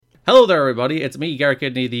Hello there, everybody. It's me, Garrett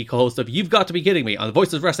Kidney, the co-host of You've Got to Be Kidding Me on the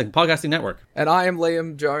Voices of Wrestling Podcasting Network. And I am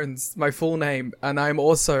Liam Jones, my full name, and I'm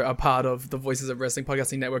also a part of the Voices of Wrestling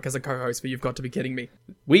Podcasting Network as a co-host for You've Got to Be Kidding Me.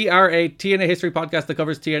 We are a TNA history podcast that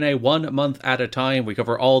covers TNA 1 month at a time. We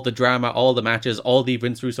cover all the drama, all the matches, all the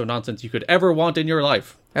Vince Russo nonsense you could ever want in your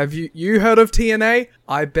life. Have you heard of TNA?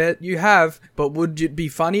 I bet you have, but would it be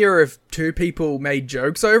funnier if two people made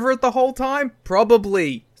jokes over it the whole time?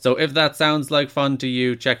 Probably. So if that sounds like fun to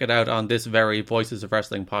you, check it out on this very Voices of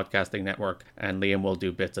Wrestling Podcasting Network, and Liam will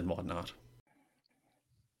do bits and whatnot.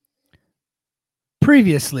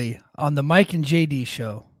 Previously on the Mike and JD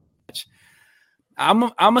show. I'm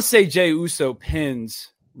gonna say Jey Uso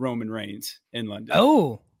pins Roman Reigns in London.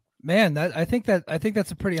 Oh man, I think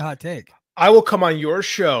that's a pretty hot take. I will come on your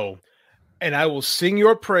show and I will sing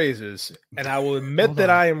your praises and I will admit that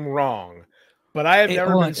I am wrong. But I have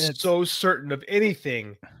never been so certain of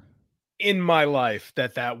anything in my life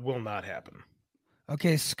that will not happen.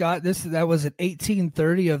 Okay, Scott, that was at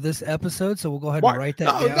 18:30 of this episode, so we'll go ahead and write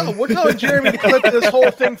that down. No, we're telling Jeremy to clip this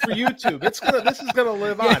whole thing for YouTube. This is gonna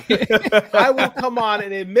live on. I will come on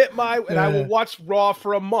and admit and I will watch Raw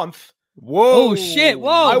for a month. Whoa! Oh shit!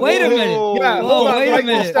 Whoa! Wait a minute! Yeah, wait a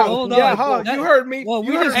minute! Hold on! Yeah, you heard me. Well,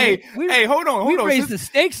 hey, hold on! We raised the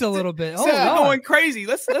stakes a little bit. Hold on. Going crazy.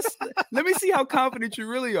 Let me see how confident you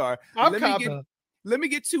really are. I'm confident. Let me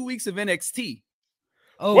get 2 weeks of NXT.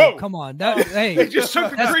 Oh, whoa. Come on! They just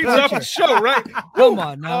took the creeps off the show, right? Come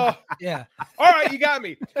on now. Yeah. All right, you got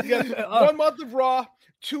me. You got 1 month of Raw,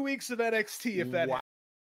 2 weeks of NXT. If that. Wow.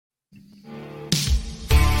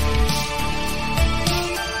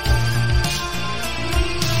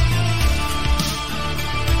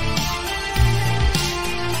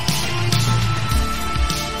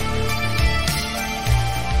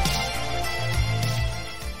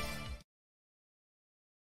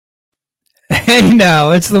 Hey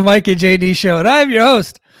now, it's the Mike and JD show, and I'm your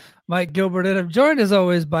host, Mike Gilbert, and I'm joined as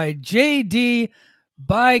always by JD,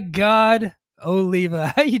 by God,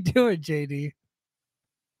 Oliva. How you doing, JD?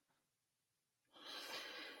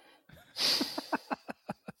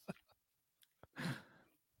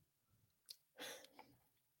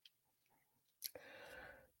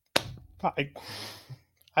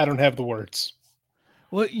 I don't have the words.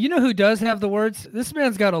 Well, you know who does have the words? This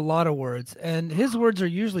man's got a lot of words, and his words are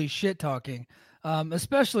usually shit talking,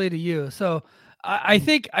 especially to you. So I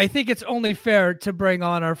think it's only fair to bring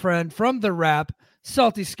on our friend from the rap,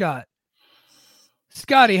 Salty Scott.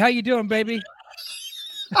 Scotty, how you doing, baby?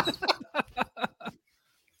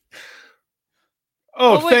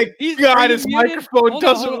 Thank God his microphone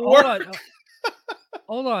doesn't work.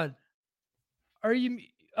 Hold on. Are you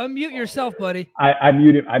unmute yourself, buddy? I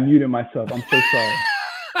muted myself. I'm so sorry.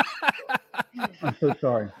 I'm so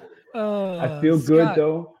sorry. I feel good Scott.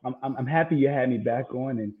 Though. I'm happy you had me back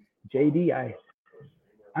on, and JD,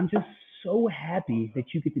 I'm just so happy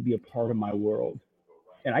that you get to be a part of my world,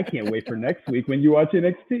 and I can't wait for next week when you watch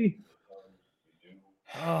NXT.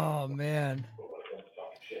 Oh man.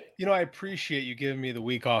 You know, I appreciate you giving me the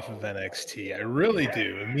week off of NXT. I really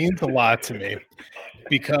do. It means a lot to me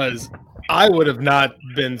because I would have not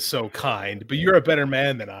been so kind, but you're a better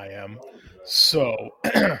man than I am. So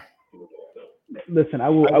listen, I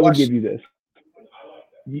will give you this.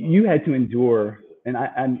 You had to endure, and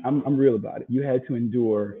I'm real about it. You had to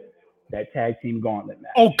endure that tag team gauntlet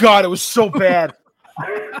match. Oh God, it was so bad.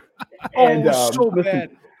 And, it was so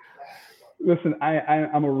bad. Listen,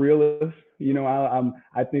 I'm a realist. You know,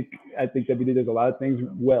 I think WWE does a lot of things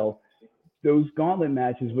well. Those gauntlet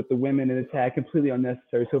matches with the women in the tag completely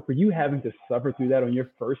unnecessary. So for you having to suffer through that on your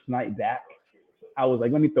first night back, I was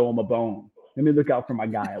like, let me throw him a bone. Let me look out for my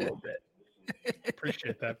guy a little bit.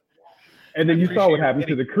 Appreciate that. And then you saw what happened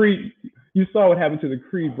to the Creed. You saw what happened to the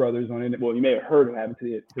Creed brothers on it. Well, you may have heard what happened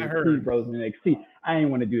to the Creed brothers in NXT. I ain't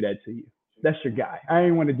want to do that to you. That's your guy. I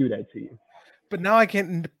ain't want to do that to you. But now I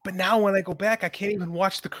can't. But now when I go back, I can't even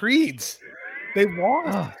watch the Creeds. They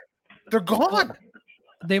lost. They're gone.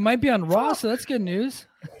 They might be on Raw, so that's good news.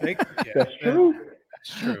 That's true.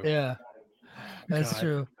 That's true. Yeah, that's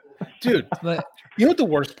true, dude. But you know what the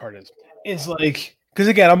worst part is like, because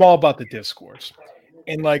again, I'm all about the discourse,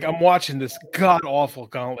 and like I'm watching this god awful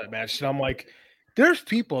gauntlet match, and I'm like, there's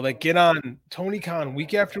people that get on Tony Khan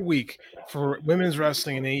week after week for women's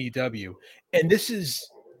wrestling in AEW, and this is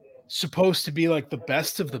supposed to be like the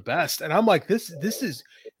best of the best, and I'm like, this is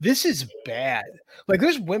bad. Like,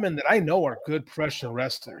 there's women that I know are good professional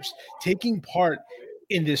wrestlers taking part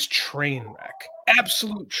in this train wreck.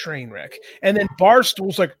 Absolute train wreck. And then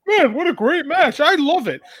Barstool's like, man, what a great match. I love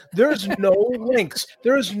it. There's no links.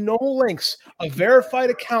 There is no links. A verified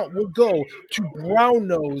account will go to Brown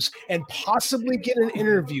Nose and possibly get an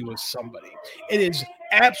interview with somebody. It is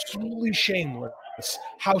absolutely shameless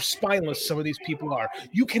how spineless some of these people are.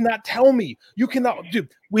 You cannot tell me. You cannot.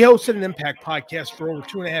 Dude, we hosted an Impact podcast for over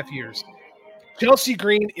 2.5 years. Chelsea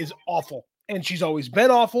Green is awful. And she's always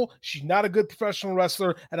been awful. She's not a good professional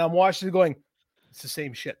wrestler. And I'm watching it going, it's the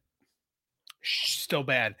same shit. She's still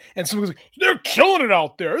bad. And someone's like, they're killing it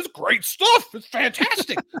out there. It's great stuff. It's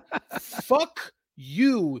fantastic. Fuck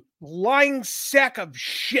you, lying sack of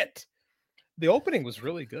shit. The opening was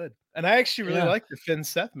really good. And I actually really liked the Finn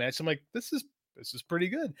Seth match. I'm like, this is pretty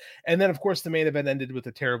good. And then, of course, the main event ended with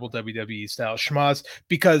a terrible WWE style schmoz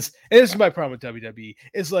because, and this is my problem with WWE,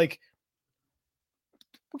 is like,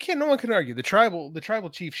 no one can argue the tribal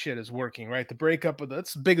chief shit is working, right? The breakup of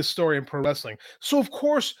that's the biggest story in pro wrestling. So of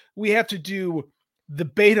course we have to do the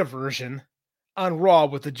beta version on Raw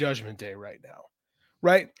with the Judgment Day right now,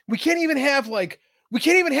 right? We can't even have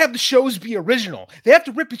the shows be original. They have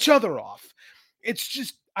to rip each other off. It's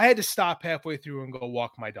just, I had to stop halfway through and go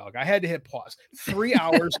walk my dog. I had to hit pause. 3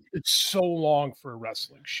 hours is so long for a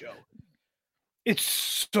wrestling show. It's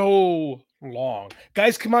so long.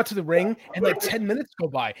 Guys come out to the ring and like 10 minutes go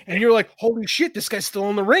by and you're like, holy shit, this guy's still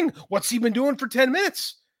in the ring. What's he been doing for 10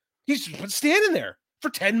 minutes? He's been standing there for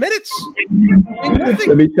 10 minutes.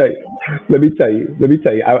 Let me tell you.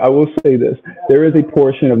 I will say this. There is a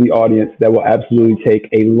portion of the audience that will absolutely take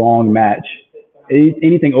a long match,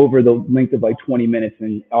 anything over the length of like 20 minutes,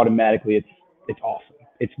 and automatically it's awesome.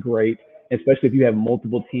 It's great, especially if you have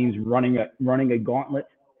multiple teams running a gauntlet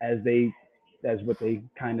as what they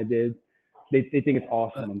kind of did. They think it's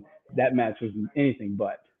awesome, and that match was anything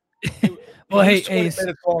but. Well, hey, 20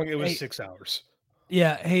 minutes long. It was 6 hours.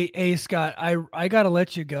 Yeah, hey, Scott, I gotta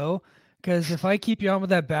let you go because if I keep you on with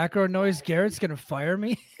that background noise, Garrett's gonna fire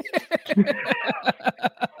me.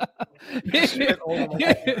 That's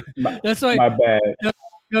why. My bad.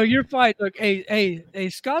 No, you're fine. Look, hey,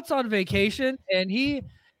 Scott's on vacation, and he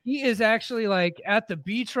is actually like at the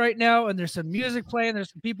beach right now, and there's some music playing.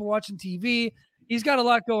 There's some people watching TV. He's got a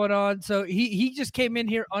lot going on, so he just came in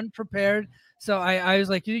here unprepared. So I was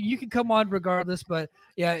like, you can come on regardless, but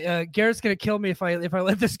yeah, Garrett's gonna kill me if I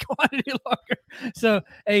let this go on any longer. So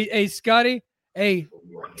hey, Scotty, hey,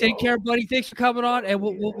 take care, buddy. Thanks for coming on, and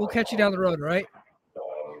we'll catch you down the road, all right?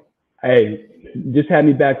 Hey, just have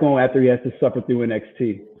me back on after he has to suffer through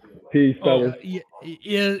NXT. Peace, fellas.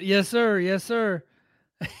 Yes, sir.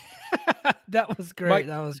 That was great.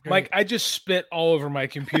 Mike, I just spit all over my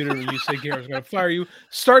computer when you say Garrett's going to fire you.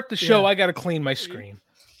 Start the show. Yeah. I got to clean my screen.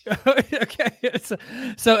 Okay.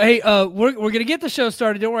 So hey, we're going to get the show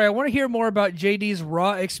started. Don't worry. I want to hear more about JD's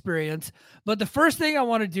Raw experience. But the first thing I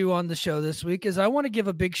want to do on the show this week is I want to give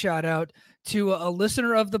a big shout out to a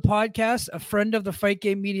listener of the podcast, a friend of the Fight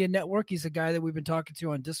Game Media Network. He's a guy that we've been talking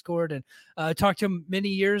to on Discord and talked to him many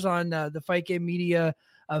years on the Fight Game Media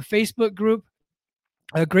Facebook group.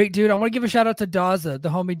 A great dude. I want to give a shout out to Daza, the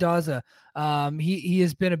homie Daza. He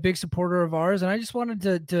has been a big supporter of ours, and I just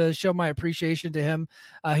wanted to show my appreciation to him.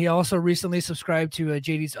 He also recently subscribed to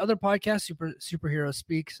JD's other podcast, Superhero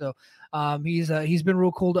Speak. So he's been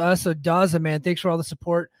real cool to us. So Daza, man, thanks for all the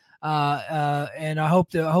support. And I hope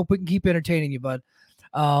we can keep entertaining you, bud.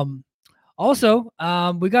 Also,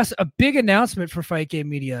 we got a big announcement for Fight Game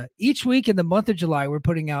Media. Each week in the month of July, we're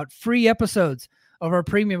putting out free episodes of our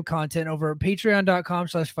premium content over at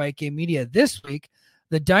patreon.com/fightgamemedia. This week,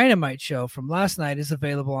 the Dynamite show from last night is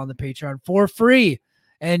available on the Patreon for free.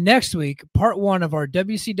 And next week, part 1 of our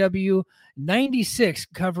WCW 96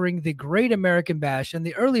 covering the Great American Bash and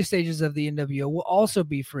the early stages of the NWO will also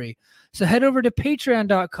be free. So head over to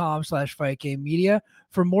patreon.com/fightgamemedia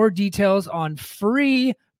for more details on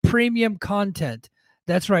free premium content.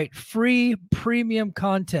 That's right, free premium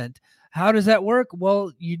content. How does that work?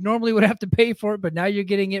 Well, you normally would have to pay for it, but now you're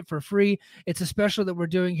getting it for free. It's a special that we're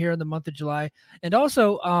doing here in the month of July. And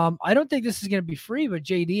also, I don't think this is going to be free, but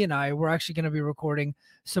JD and we're actually going to be recording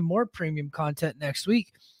some more premium content next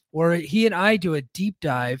week where he and I do a deep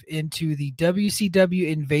dive into the WCW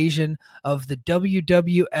invasion of the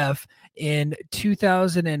WWF in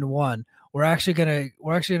 2001. We're actually gonna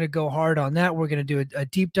go hard on that. We're gonna do a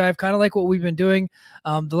deep dive, kind of like what we've been doing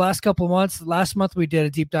the last couple of months. Last month we did a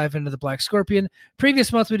deep dive into the Black Scorpion.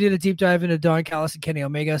 Previous month we did a deep dive into Don Callis and Kenny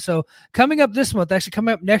Omega. So coming up this month, actually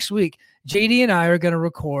coming up next week, JD and I are gonna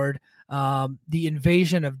record the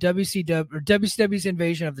invasion of WCW or WCW's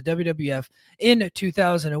invasion of the WWF in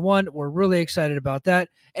 2001. We're really excited about that.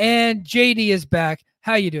 And JD is back.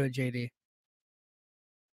 How you doing, JD?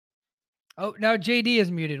 Oh, now JD is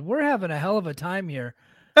muted. We're having a hell of a time here.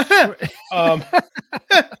 um,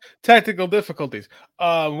 Tactical difficulties.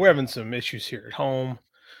 We're having some issues here at home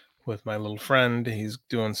with my little friend. He's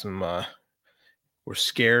doing some. We're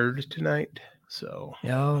scared tonight, so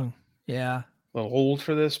Oh, yeah. a little old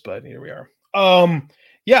for this, but here we are.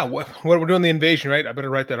 Yeah, what we're doing the invasion, right? I better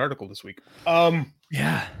write that article this week.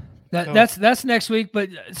 Yeah. That's next week. But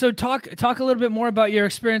so talk a little bit more about your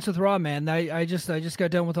experience with Raw, man. I just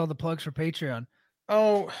got done with all the plugs for Patreon.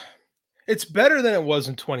 Oh, it's better than it was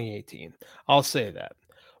in 2018. I'll say that.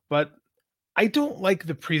 But I don't like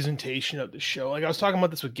the presentation of the show. Like I was talking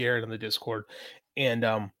about this with Garrett on the Discord, and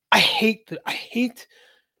I hate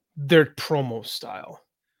their promo style.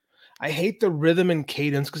 I hate the rhythm and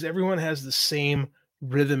cadence because everyone has the same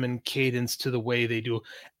rhythm and cadence to the way they do.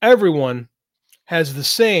 Everyone has the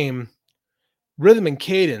same rhythm and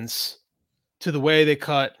cadence to the way they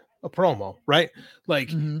cut a promo, right?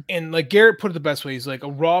 Like, and like Garrett put it the best way. He's like, a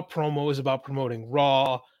Raw promo is about promoting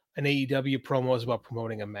Raw, an AEW promo is about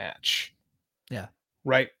promoting a match. Yeah.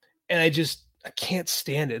 Right. And I can't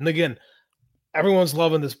stand it. And again, everyone's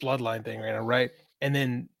loving this bloodline thing right now, right? And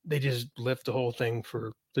then they just lift the whole thing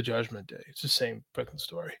for the Judgment Day. It's the same freaking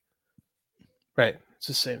story. Right. It's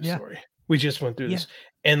the same story. We just went through this.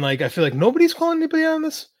 And like, I feel like nobody's calling anybody on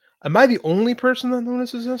this. Am I the only person that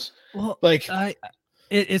notices this? Well, like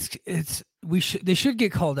they should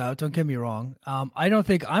get called out. Don't get me wrong. I don't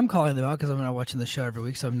think I'm calling them out because I'm not watching the show every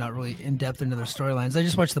week, so I'm not really in depth into their storylines. I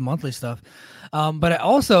just watch the monthly stuff. But I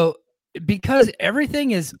also, because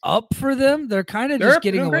everything is up for them, they're kind of just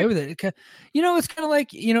getting away with it. You know, it's kind of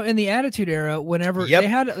like, you know, in the Attitude Era, whenever they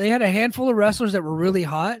had a handful of wrestlers that were really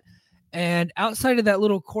hot, and outside of that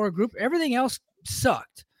little core group, everything else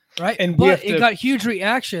sucked, right? But it got huge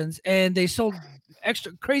reactions, and they sold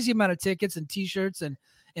extra crazy amount of tickets and T-shirts and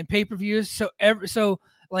pay-per-views. So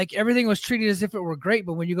like everything was treated as if it were great,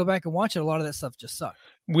 but when you go back and watch it, a lot of that stuff just sucked.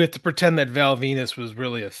 We have to pretend that Val Venus was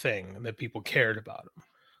really a thing and that people cared about him,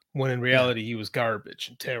 when in reality he was garbage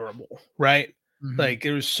and terrible, right? Like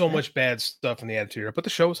there was so much bad stuff in the Attitude Era, but the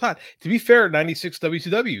show was hot. To be fair, 96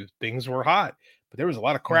 WCW, things were hot, but there was a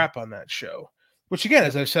lot of crap on that show. Which again,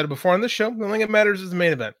 as I've said before on this show, the only thing that matters is the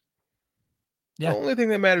main event. The only thing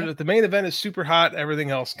that matters is the main event is super hot. Everything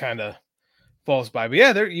else kind of falls by. But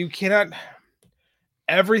yeah, you cannot.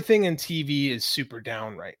 Everything in TV is super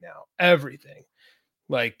down right now. Everything.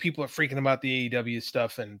 Like people are freaking about the AEW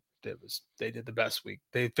stuff, and they did the best week.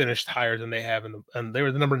 They finished higher than they have, and they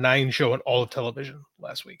were the number 9 show on all of television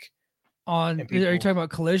last week. Are you talking about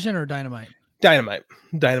Collision or Dynamite? Dynamite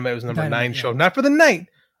was number 9 show, not for the night,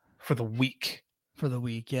 for the week. For the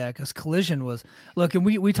week, yeah, because Collision was and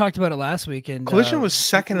we talked about it last week, and Collision was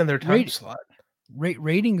second in their time slot.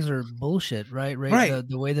 Ratings are bullshit, right? The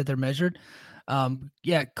way that they're measured.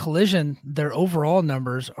 Collision, their overall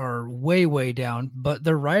numbers are way down, but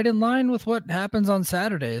they're right in line with what happens on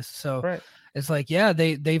Saturdays. So it's like,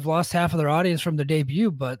 they've lost half of their audience from their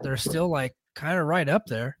debut, but they're still like kind of right up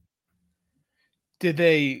there. Did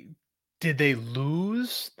they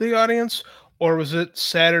lose the audience? Or was it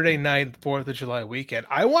Saturday night, 4th of July weekend?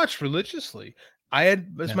 I watched religiously. It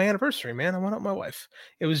was my anniversary, man. I went out with my wife.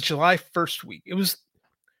 It was July 1st week. It was,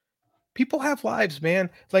 people have lives,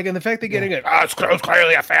 man. Like, and the fact they're getting it, it's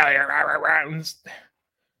clearly a failure.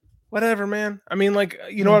 Whatever, man. I mean, like,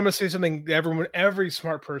 you know, I'm going to say something, every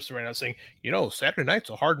smart person right now saying, you know, Saturday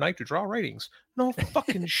night's a hard night to draw ratings. No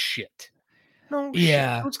fucking shit. No,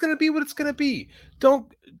 shit. It's going to be what it's going to be.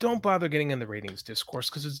 Don't bother getting in the ratings discourse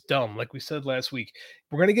because it's dumb. Like we said last week,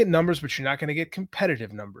 we're going to get numbers, but you're not going to get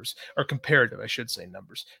competitive numbers, or comparative, I should say,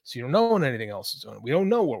 numbers. So you don't know what anything else is doing. We don't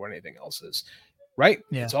know where anything else is, right?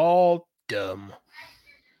 Yeah. It's all dumb.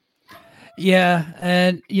 Yeah,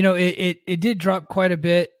 and you know, it did drop quite a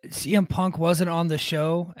bit. CM Punk wasn't on the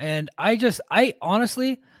show, and I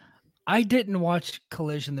honestly didn't watch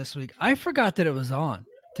Collision this week. I forgot that it was on,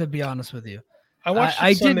 to be honest with you. I watched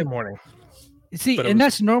it Sunday morning. See, and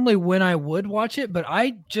that's normally when I would watch it, but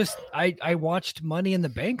I watched Money in the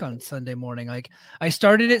Bank on Sunday morning. Like I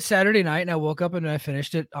started it Saturday night and I woke up and I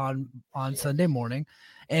finished it on Sunday morning,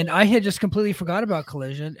 and I had just completely forgot about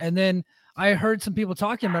Collision. And then I heard some people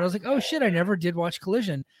talking about it. I was like, oh shit, I never did watch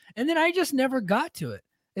Collision. And then I just never got to it.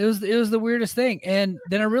 It was the weirdest thing. And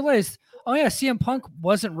then I realized, oh yeah, CM Punk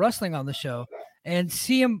wasn't wrestling on the show. And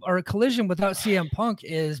Collision without CM Punk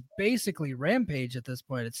is basically Rampage at this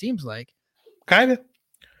point, it seems like. Kind of.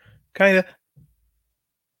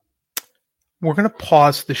 We're going to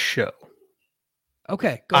pause the show.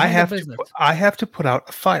 Okay. Go ahead and handle business. I have to put out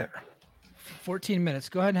a fire. 14 minutes.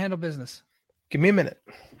 Go ahead and handle business. Give me a minute.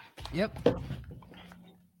 Yep.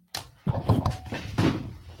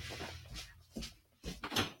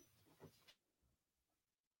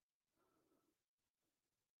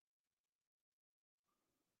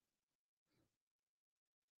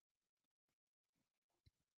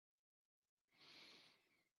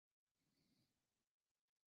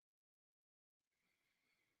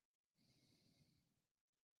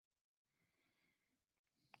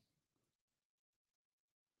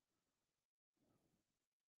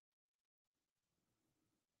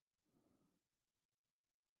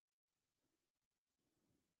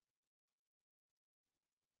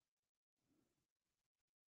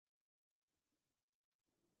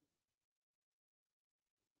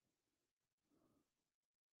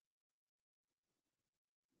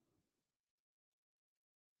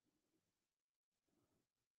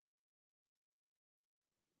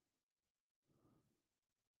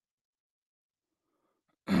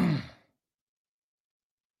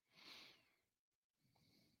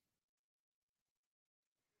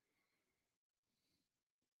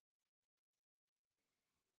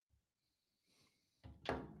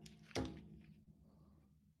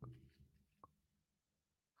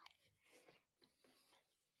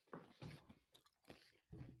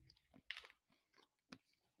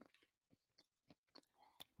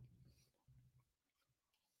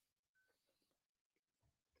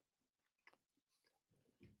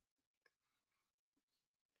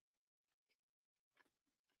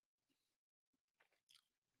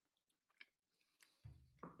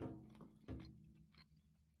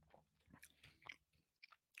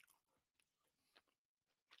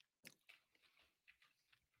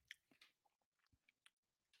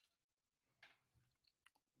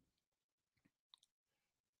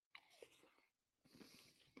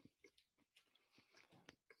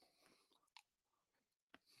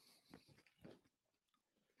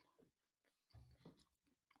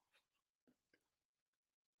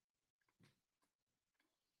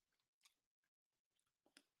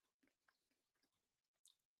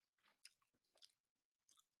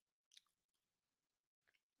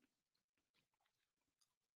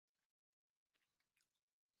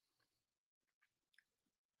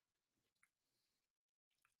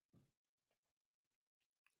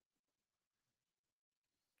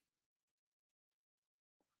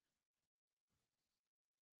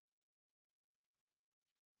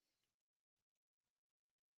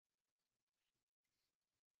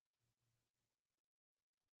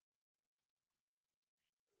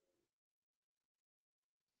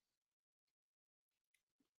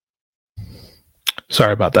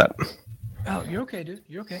 Sorry about that. Oh, you're okay, dude.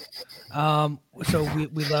 You're okay. So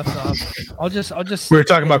we left off. I'll just. We were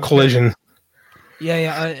talking about Collision.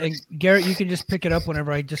 Yeah. And Garrett, you can just pick it up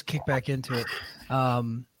whenever I just kick back into it.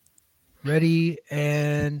 Ready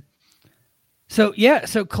and. So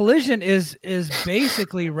Collision is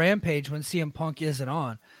basically Rampage when CM Punk isn't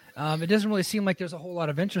on. It doesn't really seem like there's a whole lot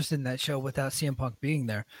of interest in that show without CM Punk being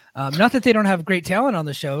there. Not that they don't have great talent on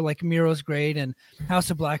the show, like Miro's great and House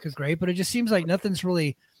of Black is great, but it just seems like nothing's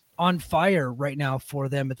really on fire right now for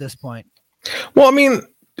them at this point. Well, I mean,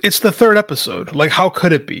 it's the third episode. Like, how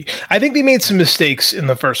could it be? I think they made some mistakes in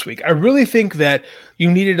the first week. I really think that you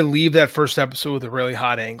needed to leave that first episode with a really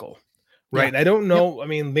hot angle. Right. Yeah. I don't know. Yep. I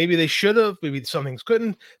mean, maybe they should have, maybe some things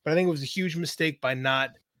couldn't, but I think it was a huge mistake by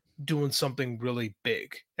not doing something really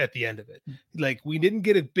big at the end of it. Like, we didn't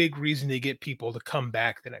get a big reason to get people to come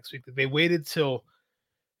back the next week. They waited till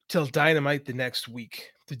Dynamite the next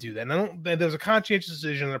week to do that. And there's a conscientious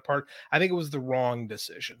decision on their part. I think it was the wrong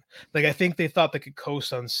decision. Like, I think they thought they could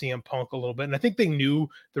coast on CM Punk a little bit. And I think they knew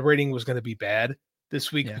the rating was going to be bad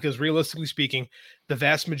this week, because realistically speaking, the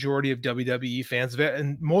vast majority of WWE fans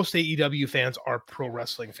and most AEW fans are pro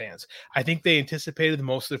wrestling fans. I think they anticipated that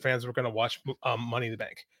most of the fans were going to watch Money in the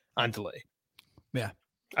Bank on delay. Yeah.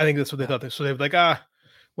 I think that's what they thought. So they were like,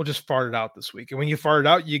 we'll just fart it out this week. And when you fart it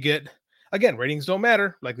out, you get, again, ratings don't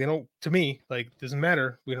matter. Like, they don't, to me, like, it doesn't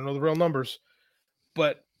matter. We don't know the real numbers.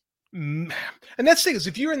 But, and that's the thing is,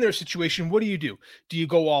 if you're in their situation, what do? Do you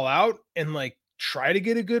go all out and like try to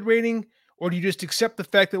get a good rating? Or do you just accept the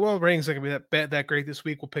fact that, well, ratings not going to be that great this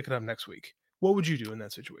week, we'll pick it up next week? What would you do in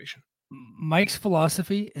that situation? Mike's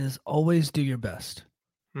philosophy is always do your best,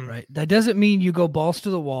 right? That doesn't mean you go balls to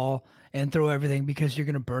the wall and throw everything, because you're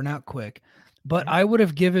going to burn out quick. But I would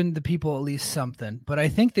have given the people at least something. But I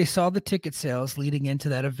think they saw the ticket sales leading into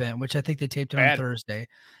that event, which I think they taped it on Thursday.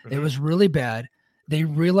 It was really bad. They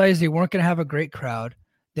realized they weren't going to have a great crowd.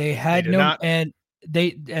 They had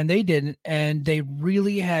they didn't, and they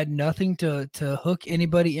really had nothing to hook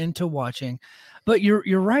anybody into watching. But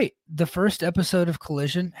you're right. The first episode of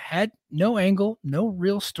Collision had no angle, no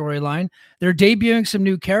real storyline. They're debuting some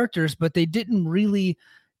new characters, but they didn't really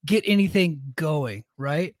get anything going,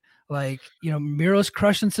 right? Like, Miro's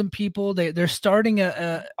crushing some people. They're starting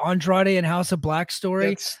a Andrade and House of Black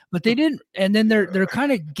story, but they didn't. And then they're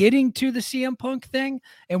kind of getting to the CM Punk thing,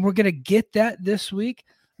 and we're gonna get that this week.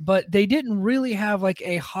 But they didn't really have like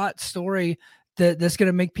a hot story that's going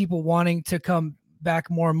to make people wanting to come back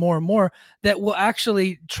more and more and more, that will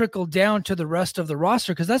actually trickle down to the rest of the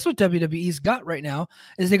roster. Because that's what WWE's got right now,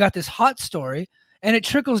 is they got this hot story, and it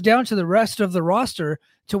trickles down to the rest of the roster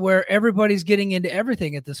to where everybody's getting into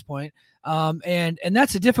everything at this point. And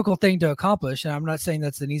that's a difficult thing to accomplish. And I'm not saying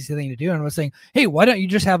that's an easy thing to do. I'm not saying, hey, why don't you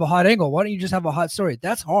just have a hot angle? Why don't you just have a hot story?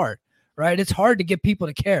 That's hard, right? It's hard to get people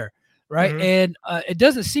to care. Right. And it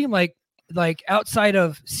doesn't seem like outside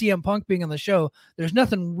of CM Punk being on the show, there's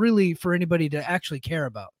nothing really for anybody to actually care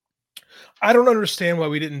about. I don't understand why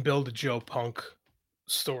we didn't build a Joe Punk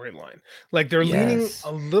storyline. Like, they're leaning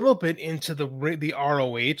a little bit into the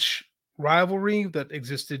ROH rivalry that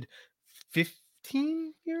existed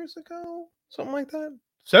 15 years ago, something like that.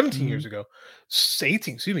 17 years ago,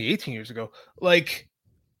 18 years ago. Like,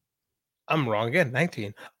 I'm wrong again.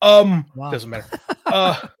 19. Wow. Doesn't matter.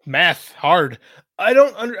 Math hard.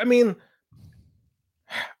 I mean,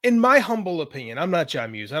 in my humble opinion, I'm not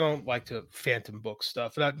John Muse. I don't like to phantom book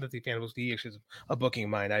stuff. Not that the phantom books, he actually is a booking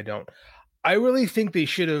mind. I don't. I really think they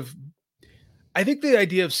should have. I think the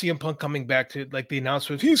idea of CM Punk coming back to, like, the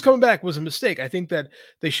announcement, he's coming back, was a mistake. I think that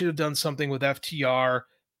they should have done something with FTR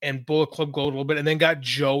and Bullet Club Gold a little bit, and then got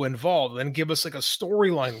Joe involved, and give us like a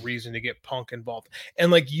storyline reason to get Punk involved,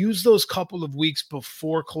 and like use those couple of weeks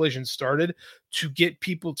before Collision started to get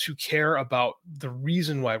people to care about the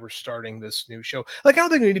reason why we're starting this new show. Like, I don't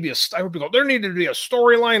think there needed to be a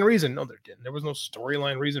storyline reason. No, there didn't. There was no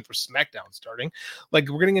storyline reason for SmackDown starting. Like,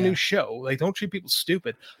 we're getting a new show. Like, don't treat people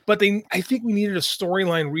stupid. But I think we needed a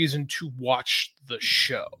storyline reason to watch the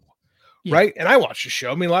show, right? And I watched the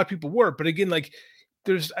show. I mean, a lot of people were, but again, like,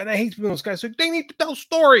 and I hate those guys like, they need to tell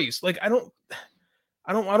stories. Like, I don't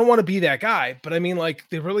want to be that guy, but I mean, like,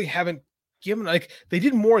 they really haven't given, like, they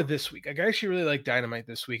did more this week. Like, I actually really like Dynamite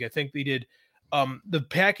this week. I think they did, the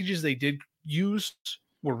packages they did use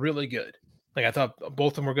were really good. Like, I thought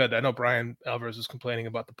both of them were good. I know Brian Alvarez was complaining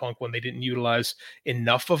about the Punk one. They didn't utilize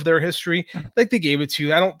enough of their history. Like, they gave it to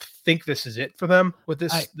you. I don't think this is it for them with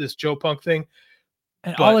this Joe Punk thing.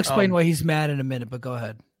 And I'll explain why he's mad in a minute, but go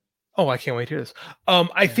ahead. Oh, I can't wait to hear this.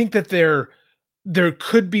 I think that there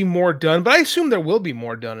could be more done, but I assume there will be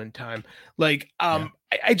more done in time. Like,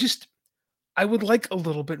 I just, I would like a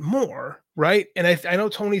little bit more, right? And I know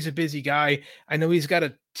Tony's a busy guy. I know he's got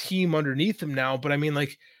a team underneath him now, but I mean,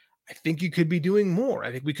 like, I think you could be doing more.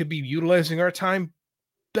 I think we could be utilizing our time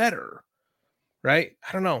better, right?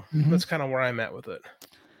 I don't know. Mhm. That's kind of where I'm at with it.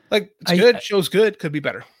 Like, it's I- good. Show's good. Could be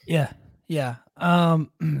better. Yeah. Yeah.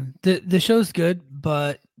 The show's good,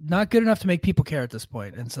 but not good enough to make people care at this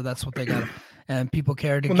point. And so that's what they got. And people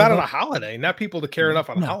care to Well, give not on up. a holiday. Not people to care enough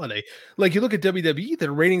on a No. holiday. Like, you look at WWE,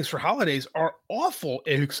 their ratings for holidays are awful,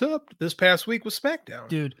 except this past week with SmackDown,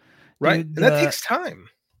 Dude, right? dude, And that takes time.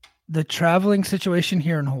 the traveling situation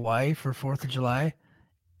here in Hawaii for 4th of July,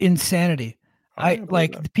 insanity. I believe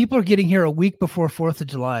like that. the people are getting here a week before 4th of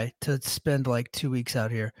July to spend like 2 weeks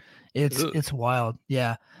out here. Ugh. It's wild.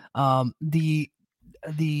 Yeah. The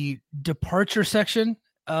departure section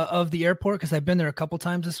of the airport, because I've been there a couple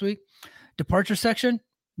times this week. Departure section,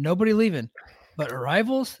 nobody leaving, but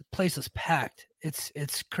arrivals, place is packed.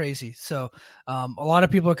 It's crazy. So a lot of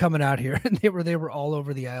people are coming out here, and they were all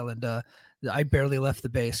over the island. I barely left the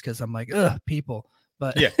base because I'm like, ugh, people.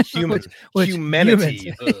 But Yeah,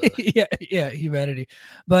 humanity. yeah, humanity.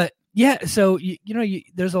 But yeah, so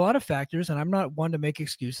there's a lot of factors, and I'm not one to make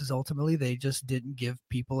excuses. Ultimately, they just didn't give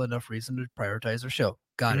people enough reason to prioritize their show.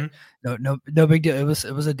 Got it. No big deal. It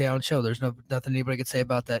was a down show. There's nothing anybody could say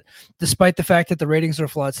about that. Despite the fact that the ratings are a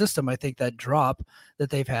flawed system, I think that drop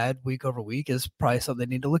that they've had week over week is probably something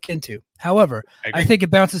they need to look into. However, I think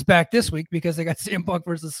it bounces back this week because they got CM Punk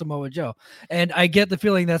versus Samoa Joe, and I get the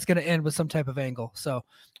feeling that's going to end with some type of angle. So,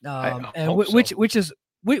 which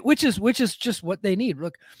is just what they need.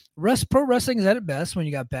 Look, pro wrestling is at its best when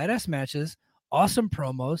you got badass matches, awesome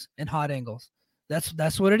promos, and hot angles.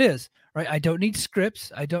 That's what it is, right? I don't need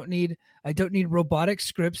scripts. I don't need robotic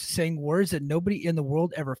scripts saying words that nobody in the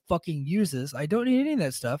world ever fucking uses. I don't need any of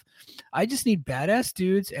that stuff. I just need badass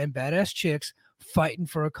dudes and badass chicks fighting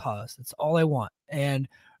for a cause. That's all I want. And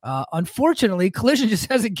unfortunately, Collision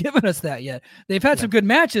just hasn't given us that yet. They've had some good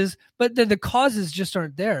matches, but the causes just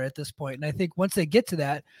aren't there at this point. And I think once they get to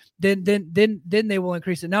that, then they will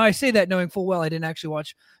increase it. Now, I say that knowing full well I didn't actually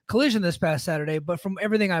watch Collision this past Saturday, but from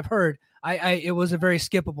everything I've heard, it was a very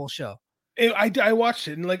skippable show. I watched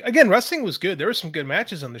it, and like, again, wrestling was good. There were some good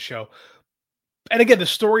matches on the show. And again, the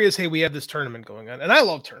story is, hey, we have this tournament going on. And I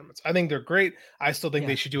love tournaments. I think they're great. I still think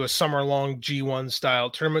they should do a summer-long G1 style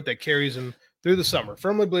tournament that carries them through the summer.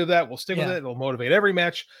 Firmly believe that. We'll stick with it. It'll motivate every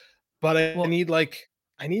match. But I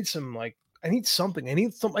need something. I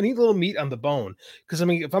need a little meat on the bone. Because I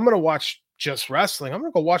mean, if I'm gonna watch just wrestling, I'm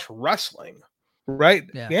gonna go watch wrestling. Right?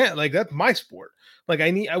 Yeah, like that's my sport. Like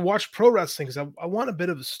I watch pro wrestling because I want a bit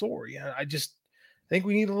of a story. I just think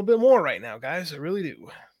we need a little bit more right now, guys. I really do.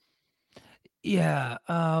 Yeah.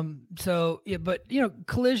 So yeah, but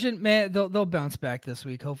Collision, man, they'll bounce back this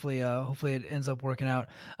week. Hopefully it ends up working out.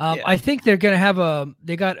 I think they're gonna have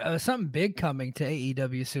they got something big coming to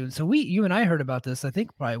AEW soon. So you and I heard about this. I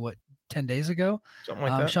think probably 10 days ago. Something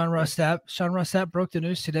like that. Sean Ross Sapp broke the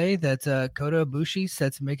news today that Kota Ibushi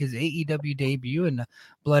set to make his AEW debut in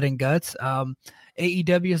Blood and Guts.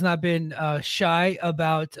 AEW has not been shy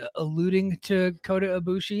about alluding to Kota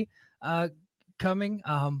Ibushi coming,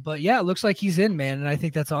 but yeah, it looks like he's in, man, and I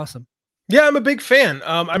think that's awesome. Yeah, I'm a big fan.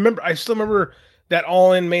 I still remember that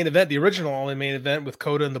all-in main event, the original all-in main event with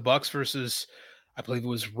Kota and the Bucks versus, I believe it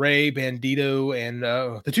was Ray, Bandito, and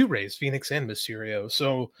the two Rays, Phoenix and Mysterio.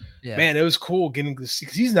 So, man, it was cool getting to see,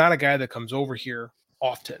 because he's not a guy that comes over here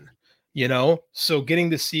often, So getting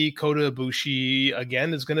to see Kota Ibushi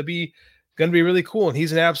again is going to be really cool, and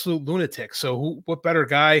he's an absolute lunatic. So, what better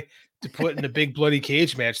guy to put in a big bloody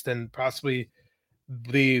cage match than possibly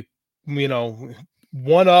the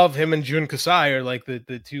one of him and Jun Kasai are like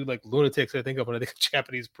the two like lunatics I think of when I think of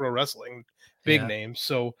Japanese pro wrestling big names.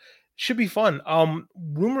 So should be fun.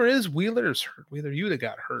 Rumor is Wheeler's hurt. Wheeler Yuta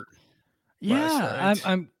got hurt. Yeah,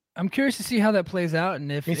 I'm curious to see how that plays out,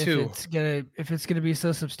 and if it's gonna be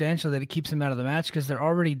so substantial that it keeps him out of the match, because they're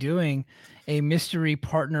already doing a mystery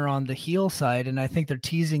partner on the heel side, and I think they're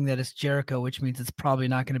teasing that it's Jericho, which means it's probably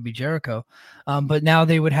not going to be Jericho. But now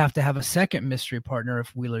they would have to have a second mystery partner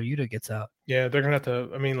if Wheeler Yuta gets out. Yeah, they're gonna have to.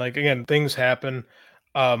 I mean, like, again, things happen.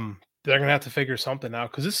 They're gonna have to figure something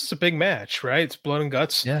out, because this is a big match, right? It's Blood and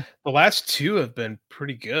Guts. Yeah, the last two have been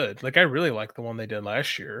pretty good. Like, I really like the one they did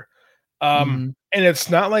last year. And it's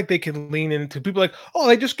not like they can lean into people like, oh,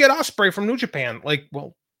 they just get Ospreay from New Japan. Like,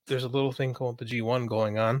 well, there's a little thing called the G1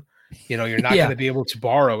 going on. You're not going to be able to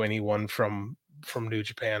borrow anyone from New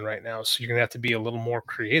Japan right now. So you're going to have to be a little more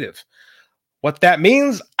creative. What that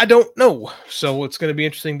means, I don't know. So it's going to be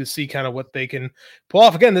interesting to see kind of what they can pull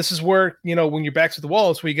off. Again, this is where, when your back's to the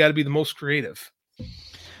wall, it's where you got to be the most creative.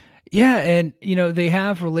 Yeah, and they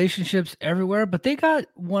have relationships everywhere, but they got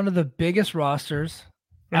one of the biggest rosters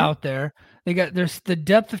out there. There's the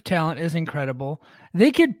depth of talent is incredible.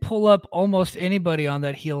 They could pull up almost anybody on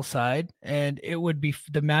that heel side, and it would be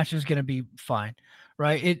the match is going to be fine,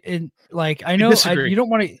 right? Like I know disagree. you don't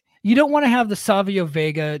want to have the Savio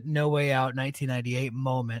Vega No Way Out 1998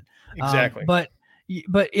 moment, Exactly. but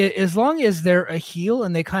as long as they're a heel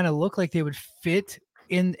and they kind of look like they would fit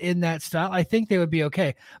in that style, I think they would be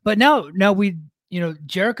okay. But now we,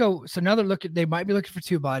 Jericho. So now they might be looking for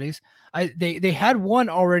two bodies. They had one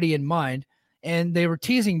already in mind, and they were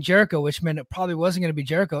teasing Jericho, which meant it probably wasn't going to be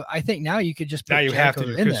Jericho. I think now you could just put now you Jericho have to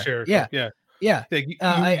do in Chris there. Jericho. Yeah. Like,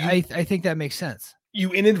 I think that makes sense.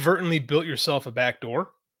 You inadvertently built yourself a back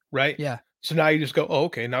door, right? Yeah. So now you just go, oh,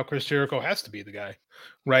 okay, now Chris Jericho has to be the guy,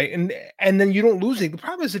 right? And then you don't lose it. The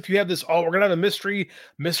problem is if you have this, we're gonna have a mystery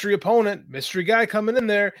opponent, mystery guy coming in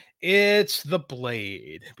there. It's the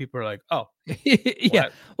Blade. People are like, oh, yeah.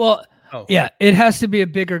 what? Well, yeah, it has to be a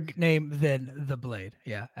bigger name than the Blade.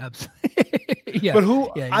 Yeah, absolutely. Yeah. But who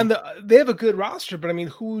Yeah, they have a good roster, but I mean,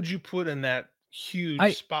 who would you put in that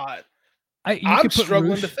huge spot? I'm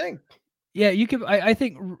struggling to think. Yeah, you could. I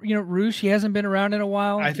think Roosh. He hasn't been around in a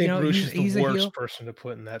while. I think Roosh is the worst heel. person to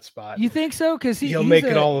put in that spot. You think so? Because he'll make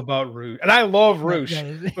it all about Roosh, and I love Roosh.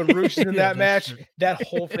 But Roosh in that match, true. that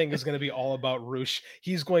whole thing is going to be all about Roosh.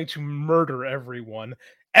 He's going to murder everyone,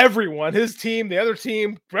 his team, the other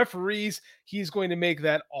team, referees. He's going to make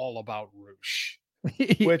that all about Roosh.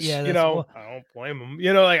 Which I don't blame him.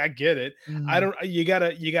 Like I get it. I don't. You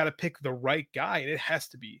gotta pick the right guy, and it has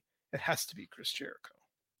to be Chris Jericho.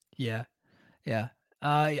 Yeah. Yeah.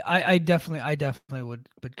 I definitely would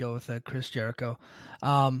go with Chris Jericho.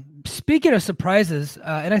 Speaking of surprises,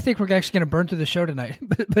 and I think we're actually going to burn through the show tonight,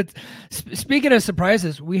 but speaking of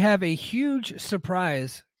surprises, we have a huge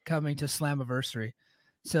surprise coming to Slammiversary.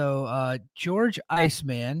 So George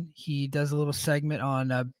Iceman, he does a little segment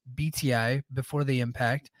on BTI before the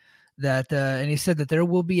Impact and he said that there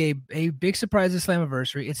will be a big surprise at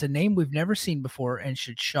Slammiversary. It's a name we've never seen before and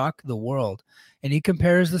should shock the world. And he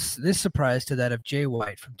compares this surprise to that of Jay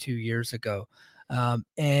White from 2 years ago.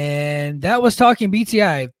 And that was Talking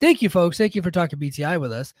BTI. Thank you, folks. Thank you for talking BTI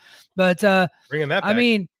with us. But bringing that back.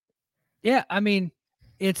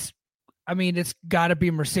 It's got to be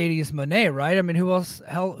Mercedes Moné, right? I mean, who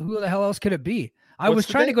the hell else could it be? I was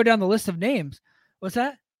trying to go down the list of names. What's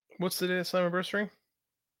that? What's the day of Slammiversary?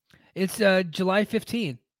 It's July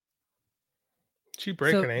 15th. She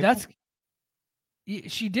break an ankle?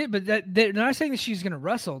 She did, but they're not saying that she's going to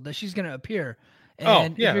wrestle, that she's going to appear.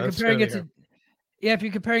 And if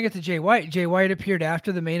you're comparing it to Jay White appeared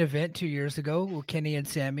after the main event 2 years ago with Kenny and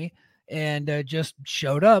Sammy, and just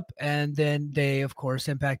showed up. And then they, of course,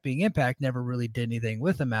 Impact being Impact, never really did anything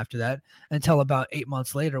with him after that until about 8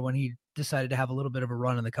 months later when he decided to have a little bit of a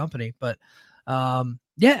run in the company. But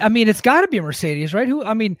yeah, I mean, it's got to be Mercedes, right?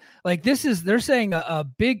 They're saying a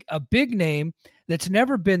big name that's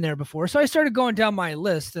never been there before. So I started going down my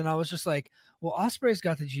list, and I was just like, well, Ospreay's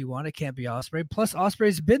got the G1. It can't be Ospreay. Plus,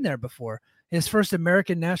 Ospreay's been there before. His first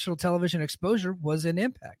American national television exposure was in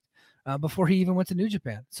Impact before he even went to New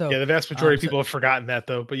Japan. So yeah, the vast majority of people have forgotten that,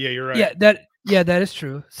 though. But yeah, you're right. That is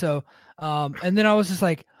true. So, and then I was just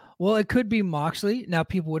like, well, it could be Moxley. Now,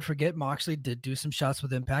 people would forget Moxley did do some shots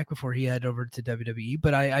with Impact before he headed over to WWE,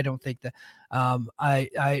 but I don't think that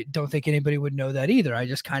I don't think anybody would know that either. I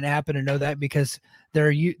just kind of happen to know that because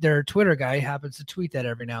their Twitter guy happens to tweet that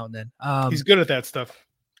every now and then. He's good at that stuff.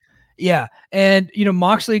 Yeah, and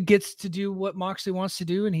Moxley gets to do what Moxley wants to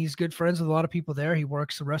do, and he's good friends with a lot of people there. He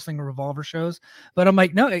works the Wrestling Revolver shows, but I'm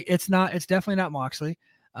like, no, it's not. It's definitely not Moxley.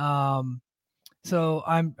 So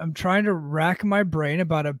I'm trying to rack my brain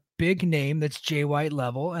about a big name that's Jay White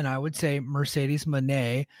level, and I would say Mercedes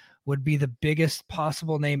Moné would be the biggest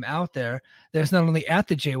possible name out there. That's not only at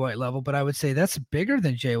the Jay White level, but I would say that's bigger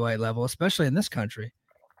than Jay White level, especially in this country.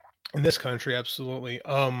 In this country, absolutely.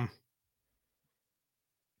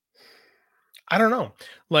 I don't know.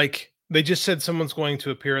 Like, they just said someone's going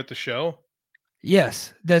to appear at the show.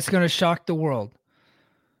 Yes, that's going to shock the world.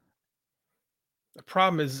 The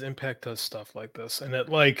problem is Impact does stuff like this, and it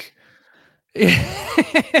like.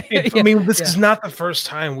 I mean, this is not the first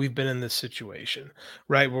time we've been in this situation,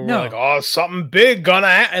 right? Where we're like, oh, something big gonna,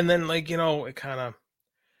 and then like it kind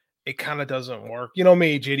of doesn't work. You know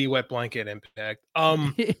me, JD Wet Blanket Impact.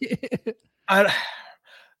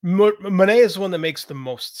 Moné is the one that makes the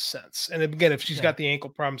most sense. And again, if she's got the ankle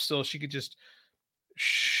problem still, she could just.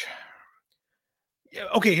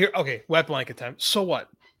 Okay, Wet Blanket time. So what?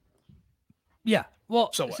 Yeah.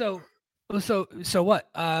 Well, so what? So what?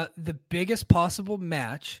 The biggest possible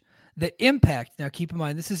match The impact, now keep in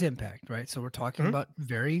mind, this is Impact, right? So we're talking Mhm. about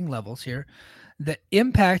varying levels here. The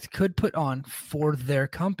impact could put on for their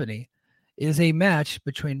company is a match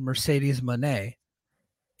between Mercedes Moné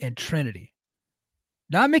and Trinity.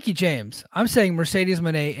 Not Mickey James. I'm saying Mercedes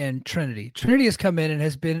Moné and Trinity. Trinity has come in and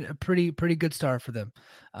has been a pretty good star for them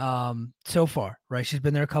so far, right? She's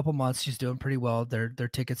been there a couple months. She's doing pretty well. Their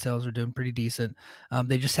ticket sales are doing pretty decent.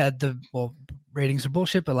 They just had ratings are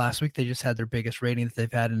bullshit, but last week they just had their biggest rating that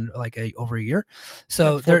they've had in like over a year.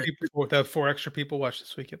 So Four extra people watch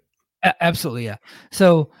this weekend. Absolutely, yeah.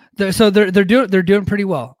 So they're doing pretty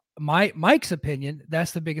well. Mike's opinion,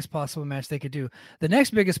 that's the biggest possible match they could do. The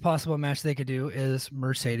next biggest possible match they could do is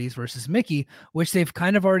Mercedes versus Mickey, which they've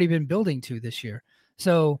kind of already been building to this year.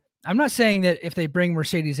 So I'm not saying that if they bring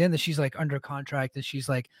Mercedes in that she's like under contract, that she's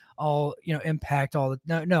like all, Impact, all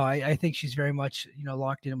the no. I think she's very much,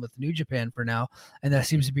 locked in with New Japan for now, and that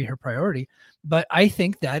seems to be her priority. But I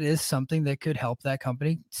think that is something that could help that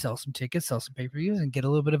company sell some tickets, sell some pay-per-views, and get a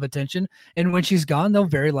little bit of attention. And when she's gone, they'll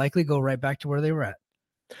very likely go right back to where they were at.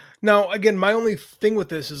 Now, again, my only thing with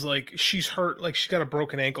this is like she's hurt, like she's got a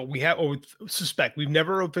broken ankle. We suspect we've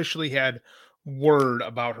never officially had word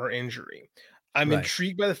about her injury. I'm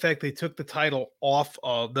intrigued by the fact they took the title off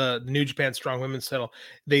of the New Japan Strong Women's title.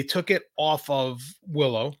 They took it off of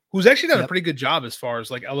Willow, who's actually done a pretty good job as far as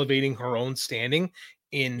like elevating her own standing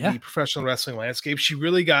in the professional wrestling landscape. She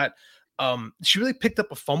really picked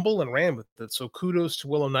up a fumble and ran with it. So kudos to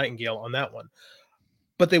Willow Nightingale on that one.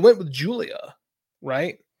 But they went with Julia,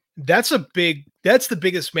 right? That's the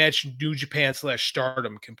biggest match New Japan /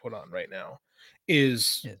 Stardom can put on right now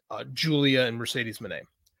is Julia and Mercedes Moné.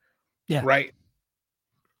 Yeah. Right.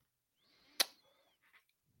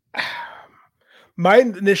 My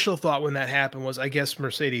initial thought when that happened was, I guess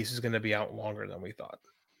Mercedes is going to be out longer than we thought.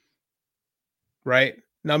 Right.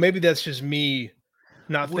 Now, maybe that's just me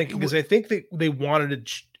not thinking, because I think they wanted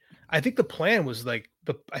to. I think the plan was like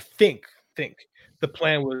I think the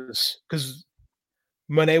plan was because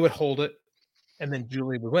Moné would hold it, and then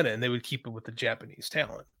Julie would win it, and they would keep it with the Japanese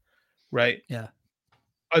talent, right? Yeah.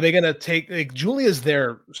 Are they going to take Julia's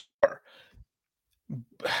their star?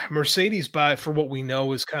 Mercedes, for what we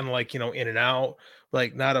know, is kind of like in and out,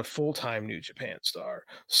 like not a full-time New Japan star.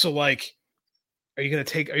 So, like, are you going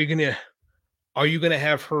to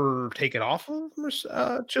have her take it off of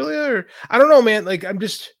Julia? Or I don't know, man. Like,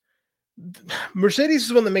 Mercedes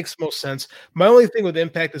is one that makes the most sense. My only thing with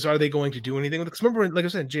Impact is, are they going to do anything with it? Because remember, like I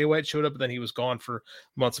said, Jay White showed up, but then he was gone for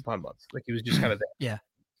months upon months. Like he was just kind of there. Yeah.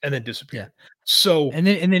 And then disappeared. Yeah. So and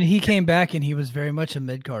then he came back, and he was very much a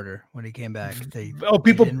mid-carder when he came back.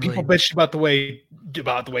 People bitched about the way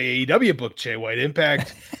AEW booked Jay White.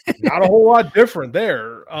 Impact, not a whole lot different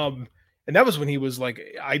there. And that was when he was like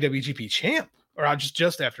IWGP champ, or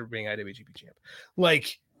just after being IWGP champ.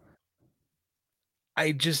 Like,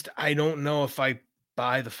 I don't know if I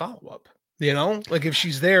buy the follow-up. Like if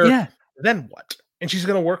she's there, then what? And she's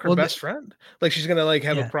gonna work her best friend. Like she's gonna like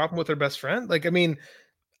have a problem with her best friend. Like, I mean,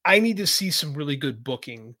 I need to see some really good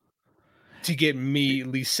booking to get me at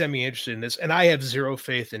least semi-interested in this. And I have zero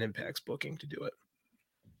faith in Impact's booking to do it.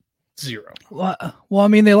 Zero. Well, I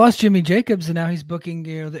mean, they lost Jimmy Jacobs, and now he's booking,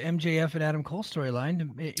 the MJF and Adam Cole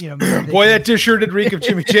storyline. Boy, that sure did reek of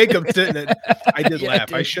Jimmy Jacobs, didn't it? I did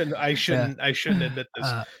laugh. I shouldn't admit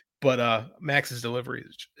this, but Max's delivery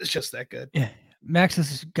is just that good. Yeah. Max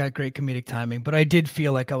has got great comedic timing, but I did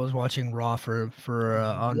feel like I was watching Raw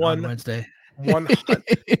on Wednesday. 100.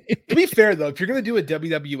 To be fair, though, if you're going to do a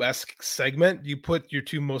WWE-esque segment, you put your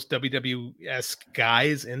two most WWE-esque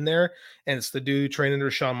guys in there, and it's the dude training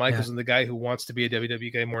under Shawn Michaels and the guy who wants to be a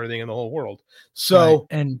WWE guy more than anything in the whole world. So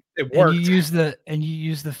and it worked. And you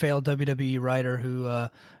use the failed WWE writer who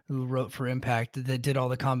wrote for Impact, that did all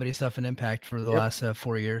the comedy stuff in Impact for the last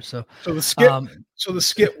 4 years. So the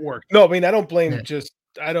skit worked. No, I mean, I don't blame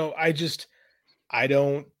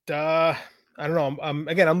I don't know.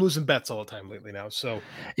 I'm losing bets all the time lately now. So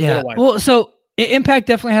yeah. Well, so Impact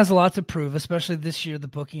definitely has a lot to prove, especially this year. The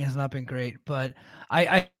booking has not been great, but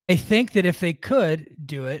I think that if they could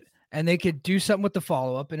do it and they could do something with the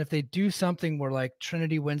follow-up, and if they do something where like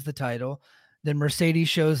Trinity wins the title, then Mercedes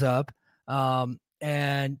shows up,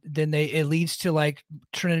 and then it leads to like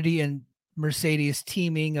Trinity and Mercedes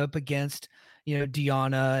teaming up against,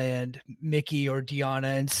 Deanna and Mickey, or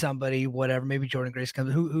Deanna and somebody, whatever. Maybe Jordan Grace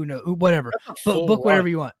comes. Who knows? Whatever. Book whatever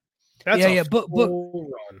you want. Book.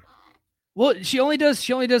 Run. Well, she only does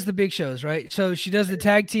the big shows, right? So she does the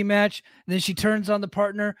tag team match, and then she turns on the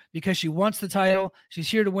partner because she wants the title. She's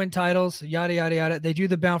here to win titles. Yada yada yada. They do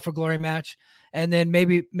the Bound for Glory match, and then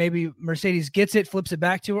maybe Mercedes gets it, flips it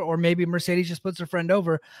back to her, or maybe Mercedes just puts her friend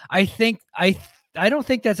over. I think I don't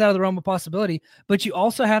think that's out of the realm of possibility. But you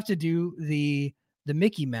also have to do the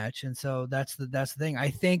Mickey match, and so that's the thing. I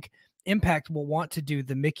think Impact will want to do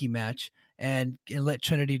the Mickey match and let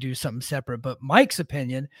Trinity do something separate. But Mike's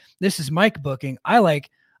opinion, this is Mike booking. I like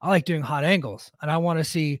doing hot angles, and I want to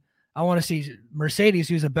see Mercedes,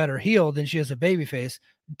 who's a better heel than she is a babyface,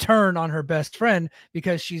 turn on her best friend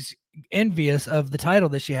because she's envious of the title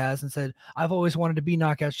that she has and said, I've always wanted to be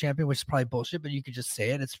Knockouts champion, which is probably bullshit, but you could just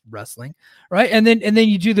say it. It's wrestling, right? And then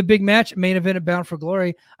you do the big match, main event of Bound for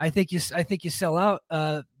Glory. I think you sell out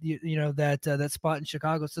that spot in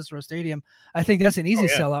Chicago Cicero Stadium. I think that's an easy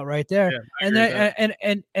sellout right there. Yeah,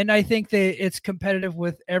 and I think that it's competitive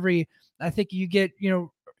with every. I think you get in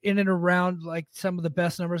and around like some of the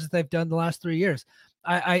best numbers that they've done the last 3 years.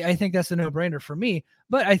 I think that's a no-brainer for me,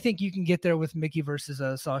 but I think you can get there with Mickey versus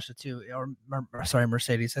Sasha too, or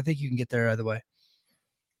Mercedes. I think you can get there either way.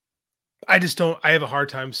 I just don't. I have a hard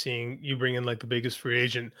time seeing you bring in like the biggest free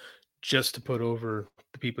agent just to put over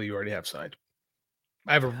the people you already have signed.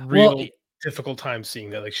 I have a real difficult time seeing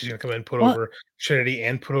that. Like she's gonna come in and put over Trinity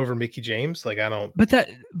and put over Mickey James. Like I don't.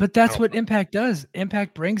 But that's what Impact does.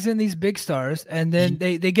 Impact brings in these big stars, and then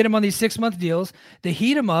they get them on these 6-month deals. They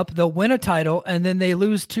heat them up. They'll win a title, and then they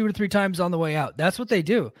lose 2 or 3 times on the way out. That's what they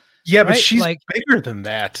do. Yeah, but she's like bigger than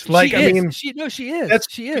that. Like I mean, she is.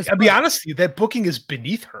 She is. I'll be honest with you. That booking is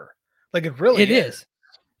beneath her. Like it really is.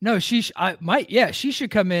 No, she should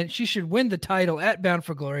come in. She should win the title at Bound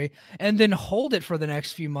for Glory and then hold it for the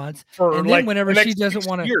next few months. And then whenever she doesn't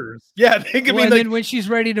want to, then when she's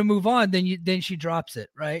ready to move on, then she drops it.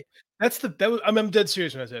 Right. I'm dead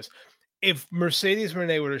serious when I say this. If Mercedes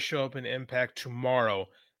Moné were to show up in Impact tomorrow,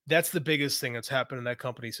 that's the biggest thing that's happened in that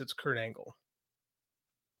company since Kurt Angle.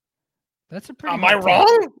 That's a pretty. Am I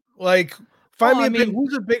wrong? Like,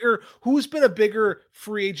 who's been a bigger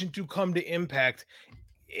free agent to come to Impact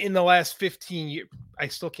in the last 15 years? I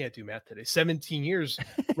still can't do math today. 17 years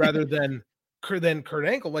rather than Kurt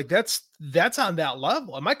Angle. Like that's on that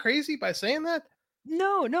level. Am I crazy by saying that?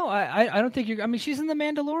 No, I don't think you're. I mean, she's in the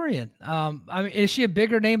Mandalorian. I mean, is she a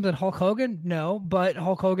bigger name than Hulk Hogan? No, but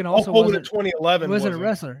Hulk Hogan also wasn't in 2011. Wasn't a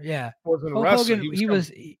wrestler. Yeah, wasn't Hulk a wrestler. Hogan, he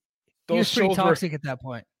was pretty toxic at that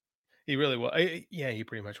point. He really was. He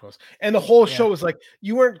pretty much was. And the whole show was like,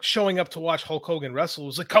 you weren't showing up to watch Hulk Hogan wrestle. It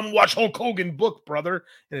was like, come watch Hulk Hogan book, brother.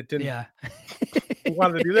 And it didn't. Yeah. We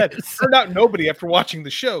wanted to do that. Turned out nobody after watching the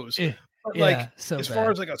shows. But as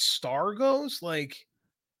far as like a star goes, like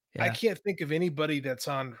I can't think of anybody that's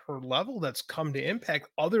on her level that's come to Impact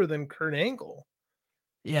other than Kurt Angle.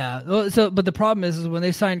 Yeah. Well, but the problem is when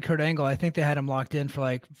they signed Kurt Angle, I think they had him locked in for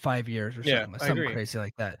like 5 years or something crazy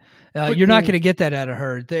like that. You're not going to get that out of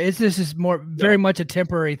her. This is very much a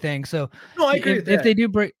temporary thing. So I agree with that. If they do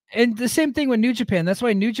break, and the same thing with New Japan. That's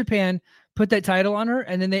why New Japan put that title on her,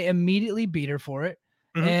 and then they immediately beat her for it.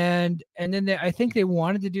 Mm-hmm. And then I think they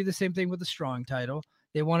wanted to do the same thing with the Strong title.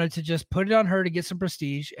 They wanted to just put it on her to get some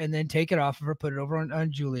prestige, and then take it off of her, put it over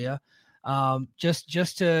on Julia.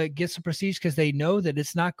 Just to get some prestige because they know that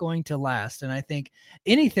it's not going to last. And I think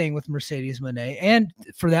anything with Mercedes Moné and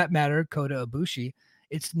for that matter, Kota Ibushi,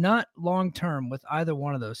 it's not long-term with either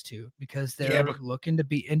one of those two because they're looking to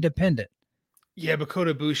be independent. Yeah, but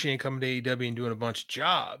Kota Ibushi ain't coming to AEW and doing a bunch of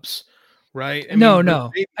jobs, right?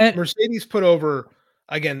 No. Mercedes put over,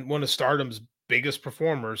 again, one of Stardom's biggest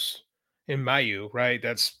performers in Mayu, right?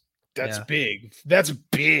 That's big. That's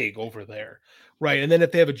big over there. Right. And then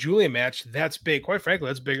if they have a Julia match, that's big. Quite frankly,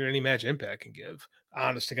 that's bigger than any match Impact can give.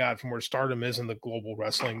 Honest to God, from where Stardom is in the global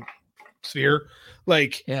wrestling sphere.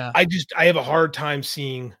 Like, I have a hard time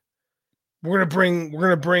seeing we're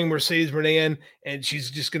gonna bring Mercedes Moné in and she's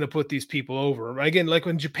just gonna put these people over. Again, like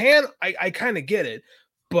in Japan, I kind of get it,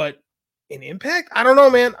 but in Impact, I don't know,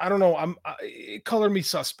 man. I don't know. It colored me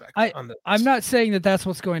suspect on this. I'm not saying that that's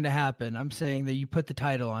what's going to happen. I'm saying that you put the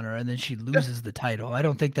title on her and then she loses the title. I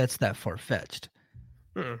don't think that's that far-fetched.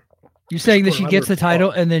 You're saying that she gets the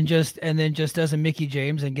title and then just does a Mickey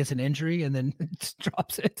James and gets an injury and then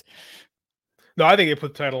drops it. No, I think they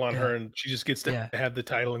put the title on her and she just gets to have the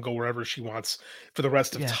title and go wherever she wants for the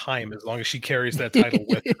rest of time, as long as she carries that title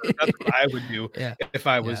with her. That's what I would do if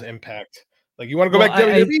I was Impact. Like, you want to go back to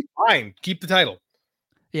WWE? Fine, keep the title.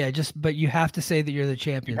 Yeah, but you have to say that you're the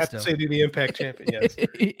champion. You have to say you're the Impact champion. Yes,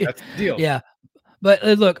 that's the deal. Yeah, but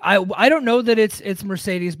look, I don't know that it's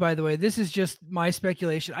Mercedes. By the way, this is just my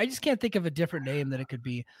speculation. I just can't think of a different name that it could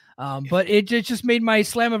be. But it just made my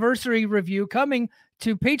Slammiversary review coming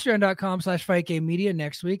to Patreon.com/FightGameMedia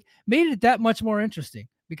next week made it that much more interesting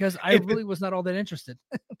because I really was not all that interested.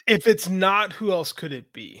 If it's not, who else could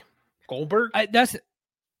it be? Goldberg?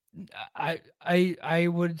 I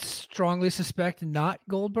would strongly suspect not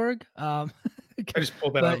Goldberg. I just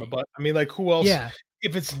pulled that out of my But butt. I mean, like, who else? yeah,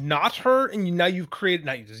 If it's not her, and now you've created,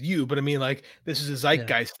 not just you, but I mean, like, this is a yeah,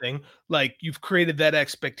 zeitgeist thing. Like, you've created that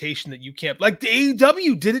expectation that you can't. Like, the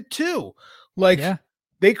AEW did it too. Like, yeah.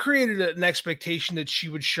 they created an expectation that she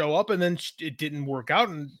would show up, and then it didn't work out.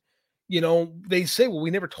 And they say, "Well, we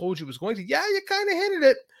never told you it was going to." Yeah, you kind of hinted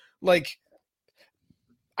it. Like,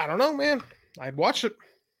 I don't know, man. I'd watch it.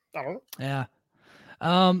 I don't know.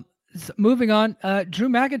 Yeah. Moving on, Drew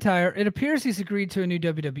McIntyre, it appears he's agreed to a new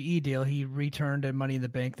WWE deal. He returned at Money in the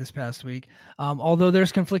Bank this past week. Although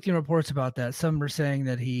there's conflicting reports about that. Some are saying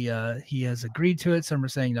that he has agreed to it. Some are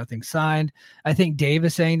saying nothing signed. I think Dave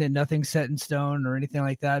is saying that nothing's set in stone or anything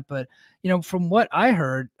like that. But, from what I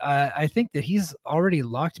heard, I think that he's already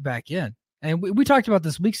locked back in. And we talked about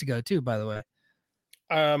this weeks ago too, by the way.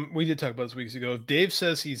 We did talk about this weeks ago. If Dave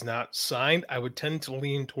says he's not signed, I would tend to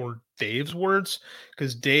lean toward Dave's words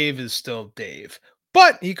because Dave is still Dave,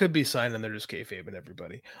 but he could be signed and they're just kayfabing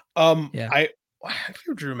everybody. Yeah. If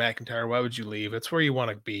you're Drew McIntyre, why would you leave? It's where you want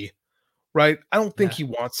to be, right? I don't think he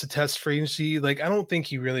wants to test free agency. Like, I don't think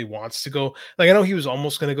he really wants to go. Like, I know he was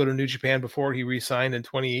almost going to go to New Japan before he re-signed in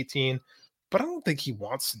 2018, but I don't think he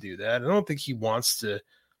wants to do that. I don't think he wants to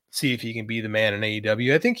see if he can be the man in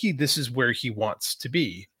AEW. I think this is where he wants to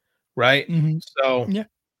be, right? Mm-hmm. So Yeah.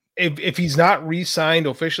 if he's not re-signed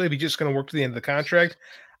officially, if he's just going to work to the end of the contract,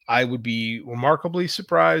 I would be remarkably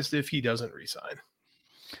surprised if he doesn't re-sign.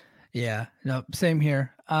 Yeah, no, same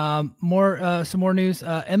here. Some more news.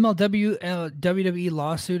 MLW WWE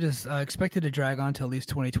lawsuit is expected to drag on till at least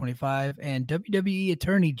 2025, and WWE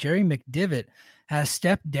attorney Jerry McDevitt has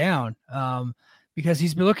stepped down because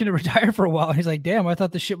he's been looking to retire for a while. He's like, damn, I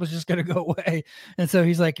thought this shit was just going to go away. And so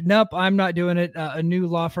he's like, nope, I'm not doing it. A new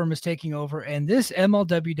law firm is taking over. And this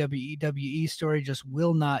MLW WWE story just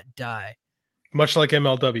will not die. Much like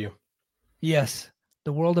MLW. Yes.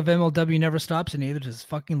 The world of MLW never stops, and neither does this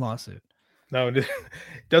fucking lawsuit. No, it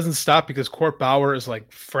doesn't stop because Court Bauer is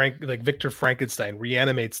like Victor Frankenstein,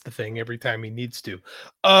 reanimates the thing every time he needs to.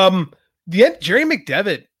 The end, Jerry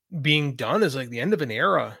McDevitt being done is like the end of an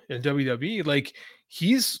era in WWE. Like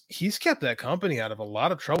he's kept that company out of a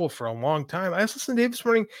lot of trouble for a long time. I was listening to Dave this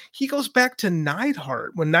morning. He goes back to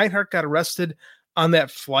Neidhart when Neidhart got arrested on that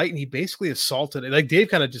flight, and he basically assaulted it. Like Dave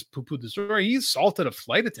kind of just poo-pooed the story. He assaulted a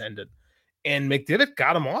flight attendant, and McDevitt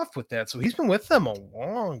got him off with that. So he's been with them a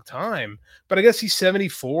long time. But I guess he's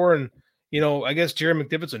 74, and I guess Jerry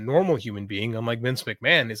McDevitt's a normal human being. Unlike Vince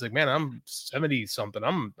McMahon, he's like, man, I'm 70 something.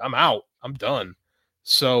 I'm out. I'm done.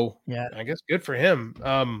 So yeah, I guess good for him.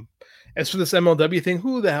 As for this MLW thing,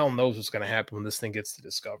 who the hell knows what's going to happen when this thing gets to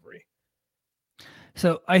Discovery?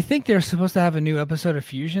 So I think they're supposed to have a new episode of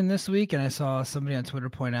Fusion this week, and I saw somebody on Twitter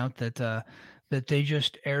point out that they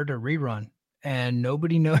just aired a rerun and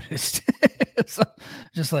nobody noticed. So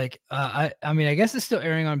just like I mean, I guess it's still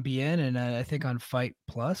airing on BN and I think on Fight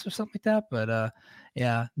Plus or something like that. But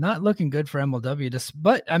yeah, not looking good for MLW.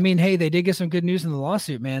 But I mean, hey, they did get some good news in the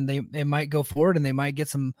lawsuit, man. They might go forward and they might get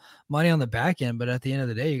some money on the back end. But at the end of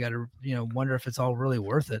the day, you got to wonder if it's all really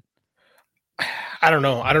worth it. I don't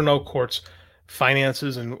know Court's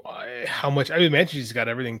finances and how much. I imagine he's got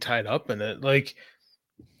everything tied up in it. Like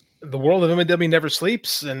the world of MLW never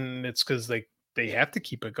sleeps, and it's because they have to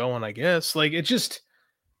keep it going, I guess. Like it just,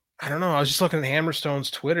 I don't know. I was just looking at Hammerstone's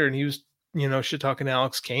Twitter, and he was, shit talking to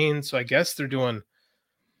Alex Kane. So I guess they're doing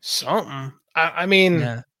something. I mean,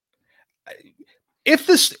 yeah.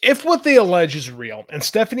 If what they allege is real, and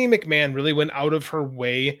Stephanie McMahon really went out of her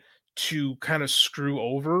way to kind of screw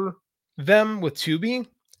over them with Tubi,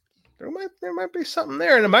 there might be something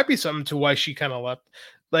there, and it might be something to why she kind of left.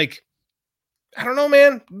 Like, I don't know,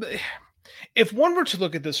 man. If one were to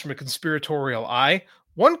look at this from a conspiratorial eye,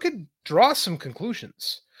 one could draw some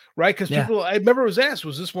conclusions, right? Because people, I remember it was asked,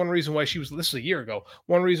 was this one reason why this is a year ago,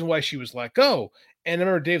 one reason why she was let go? And I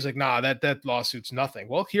remember Dave's like, nah, that lawsuit's nothing.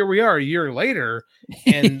 Well, here we are a year later,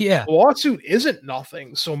 and the lawsuit isn't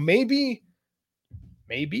nothing. So maybe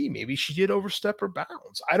she did overstep her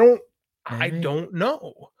bounds. I don't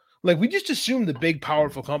know. Like, we just assume the big,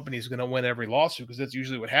 powerful company is going to win every lawsuit because that's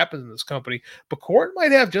usually what happens in this company. But Court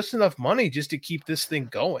might have just enough money just to keep this thing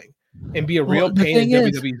going and be a real pain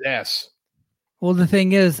in WWE's ass. Well, the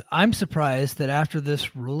thing is, I'm surprised that after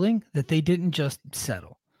this ruling that they didn't just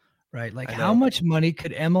settle, right? Like, how much money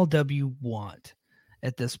could MLW want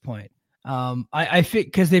at this point? I think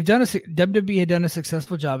because WWE had done a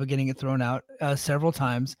successful job of getting it thrown out several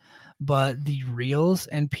times, but the Reels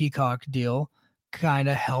and Peacock deal kind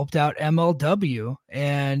of helped out MLW,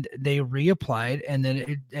 and they reapplied, and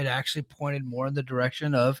then it actually pointed more in the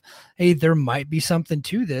direction of, hey, there might be something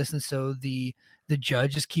to this. And so the the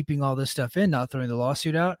judge is keeping all this stuff in, not throwing the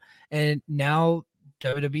lawsuit out. And now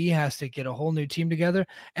WWE has to get a whole new team together.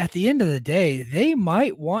 At the end of the day, they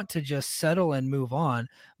might want to just settle and move on,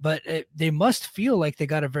 but they must feel like they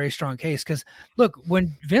got a very strong case. Because look,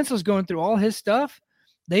 when Vince was going through all his stuff,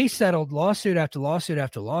 they settled lawsuit after lawsuit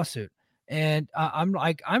after lawsuit. And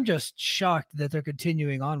I'm just shocked that they're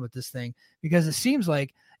continuing on with this thing, because it seems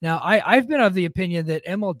like now I've been of the opinion that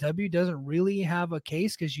MLW doesn't really have a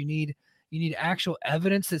case, because you need actual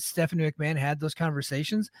evidence that Stephanie McMahon had those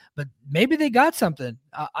conversations, but maybe they got something.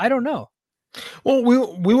 I don't know. Well,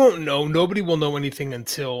 we won't know. Nobody will know anything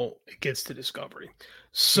until it gets to Discovery.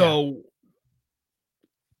 So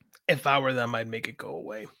if I were them, I'd make it go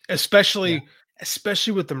away, especially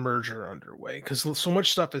with the merger underway, because so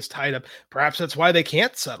much stuff is tied up. Perhaps that's why they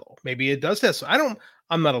can't settle. Maybe it does this.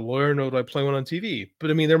 I'm not a lawyer, nor do I play one on TV, but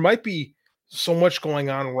I mean, there might be so much going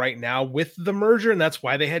on right now with the merger, and that's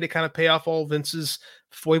why they had to kind of pay off all Vince's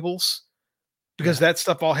foibles, because that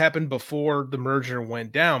stuff all happened before the merger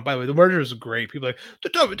went down. By the way, the merger is great. People are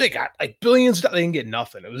like, they got like billions. They didn't get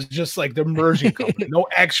nothing. It was just like the merging company. No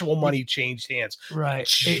actual money changed hands. Right.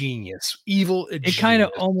 Genius. Evil. It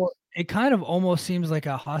kind of almost seems like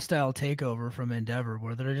a hostile takeover from Endeavor,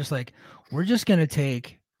 where they're just like, we're just going to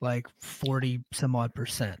take like 40 some odd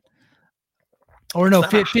 %. Or no,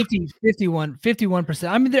 51%.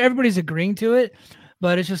 I mean, everybody's agreeing to it,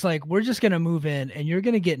 but it's just like, we're just going to move in and you're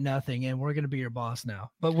going to get nothing and we're going to be your boss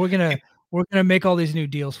now. But we're going to make all these new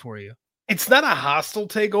deals for you. It's not a hostile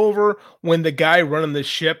takeover when the guy running the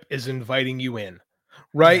ship is inviting you in.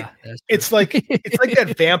 Right? Yeah, it's like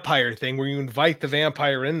that vampire thing where you invite the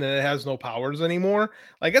vampire in and it has no powers anymore.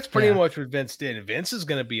 Like, that's pretty much what Vince did. And Vince is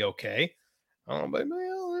going to be okay. But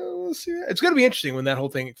we'll see. It's going to be interesting when that whole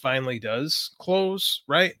thing finally does close,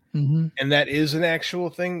 right? Mm-hmm. And that is an actual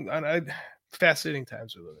thing. Fascinating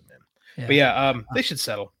times we live in. But they should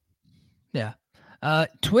settle. Yeah.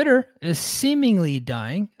 Twitter is seemingly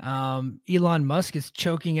dying. Elon Musk is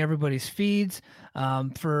choking everybody's feeds.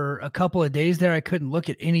 For a couple of days there, I couldn't look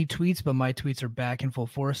at any tweets, but my tweets are back in full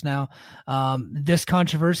force now. This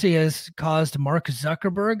controversy has caused Mark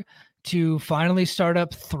Zuckerberg to finally start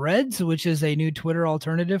up Threads, which is a new Twitter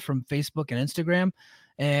alternative from Facebook and Instagram.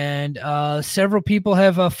 And several people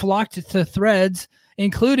have flocked to Threads,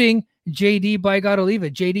 including JD by God Oliva.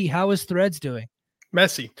 JD, how is Threads doing?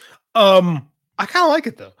 Messy. I kind of like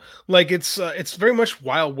it though. Like, it's very much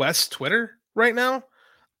Wild West Twitter right now.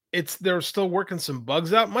 They're still working some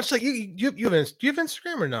bugs out, much like you have. Do you have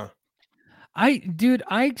Instagram or no? I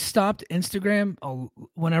stopped Instagram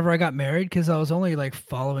whenever I got married, because I was only like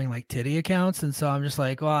following like titty accounts, and so I'm just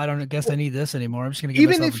like, well, I don't guess I need this anymore. I'm just gonna get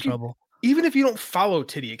myself in trouble. Even if you don't follow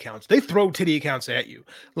titty accounts, they throw titty accounts at you.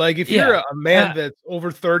 Like, if you're a man that's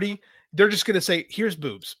over 30, they're just gonna say, "Here's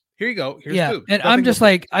boobs. Here you go. Here's boobs." And I'm just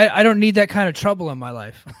like, I don't need that kind of trouble in my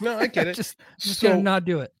life. No, I get it. just gonna not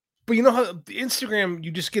do it. But you know how Instagram,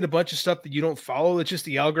 you just get a bunch of stuff that you don't follow. It's just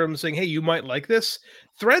the algorithm saying, hey, you might like this.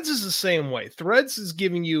 Threads is the same way. Threads is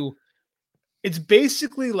giving you, it's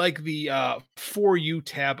basically like the For You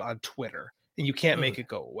tab on Twitter, and you can't make it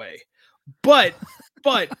go away. But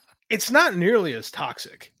it's not nearly as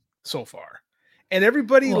toxic so far. And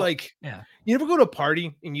everybody, you never go to a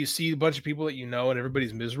party and you see a bunch of people that you know and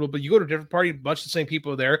everybody's miserable, but you go to a different party, a bunch of the same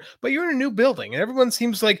people are there, but you're in a new building and everyone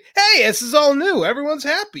seems like, hey, this is all new. Everyone's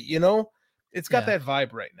happy, you know? It's got that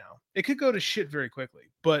vibe right now. It could go to shit very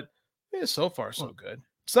quickly, but so far so good.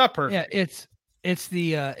 It's not perfect. Yeah, it's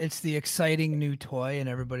the exciting new toy and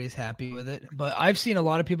everybody's happy with it. But I've seen a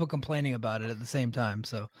lot of people complaining about it at the same time.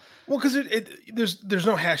 So, well, because there's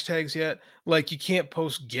no hashtags yet. Like, you can't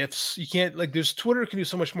post GIFs. You can't, like, there's Twitter can do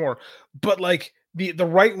so much more. But like the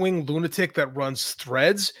right wing lunatic that runs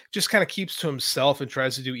Threads just kind of keeps to himself and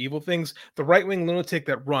tries to do evil things. The right wing lunatic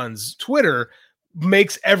that runs Twitter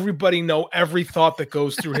makes everybody know every thought that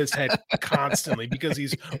goes through his head constantly, because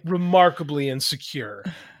he's remarkably insecure.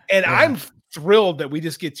 And I'm thrilled that we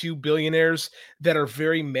just get two billionaires that are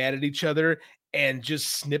very mad at each other and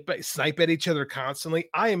just snipe at each other constantly.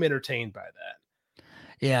 I am entertained by that.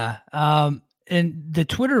 Yeah. And the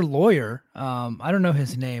Twitter lawyer, I don't know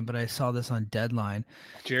his name, but I saw this on Deadline.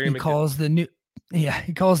 He calls the new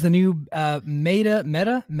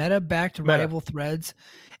Meta-backed rival Threads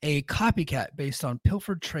a copycat based on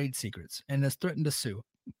pilfered trade secrets, and has threatened to sue.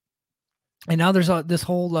 And now there's this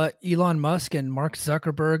whole Elon Musk and Mark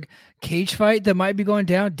Zuckerberg cage fight that might be going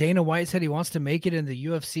down. Dana White said he wants to make it in the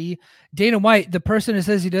UFC. Dana White, the person who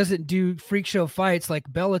says he doesn't do freak show fights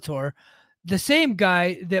like Bellator, the same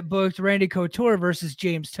guy that booked Randy Couture versus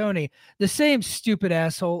James Toney, the same stupid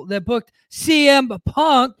asshole that booked CM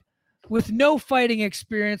Punk with no fighting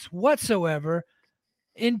experience whatsoever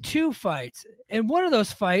in 2 fights. And one of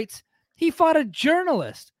those fights, he fought a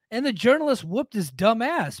journalist, and the journalist whooped his dumb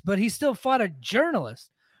ass, but he still fought a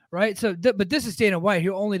journalist, right? So, but this is Dana White,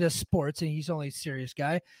 who only does sports, and he's only a serious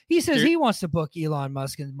guy. He says he wants to book Elon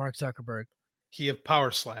Musk and Mark Zuckerberg. He have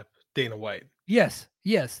power slap Dana White. Yes,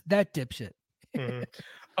 that dipshit.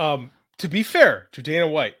 To be fair to Dana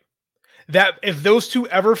White, that if those two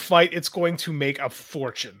ever fight, it's going to make a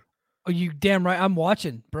fortune. Oh, you damn right. I'm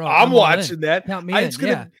watching, bro. I'm watching that. Count me in.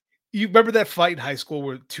 Yeah. You remember that fight in high school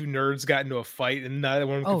where 2 nerds got into a fight and neither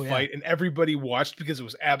one could fight, and everybody watched because it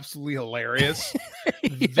was absolutely hilarious?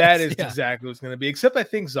 That is exactly what it's going to be. Except I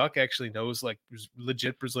think Zuck actually knows like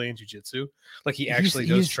legit Brazilian jiu-jitsu. Like he actually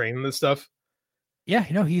does train this stuff. Yeah,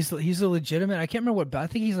 he's a legitimate. I can't remember what, but I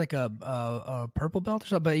think he's like a purple belt or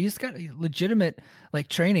something. But he's got legitimate like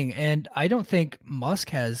training, and I don't think Musk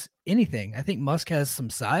has anything. I think Musk has some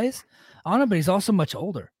size on him, but he's also much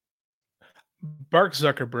older. Mark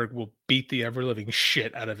Zuckerberg will beat the ever living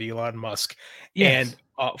shit out of Elon Musk. Yes.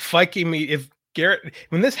 And fucking me, if Garrett,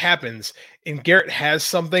 when this happens and Garrett has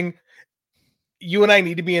something, you and I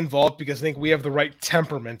need to be involved because I think we have the right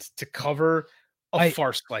temperament to cover a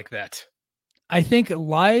farce like that. I think a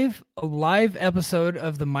live episode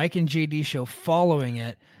of the Mike and JD show following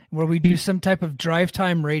it, where we do some type of drive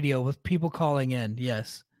time radio with people calling in.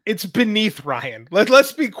 Yes. It's beneath Ryan.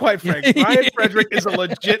 Let's be quite frank. Ryan Frederick is a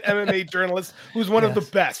legit MMA journalist who's one of the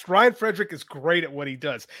best. Ryan Frederick is great at what he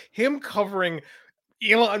does. Him covering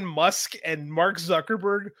Elon Musk and Mark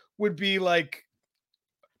Zuckerberg would be like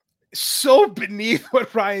so beneath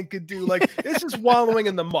what Ryan could do. Like, this is wallowing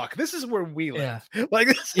in the muck. This is where we live. Like,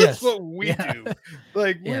 this is what we do.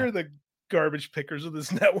 Like, we're the garbage pickers of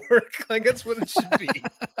this network. Like, that's what it should be.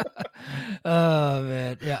 Oh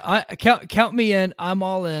man, yeah. I count me in. I'm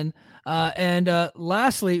all in. And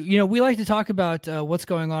lastly, we like to talk about what's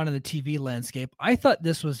going on in the TV landscape. I thought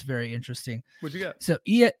this was very interesting. What you got? So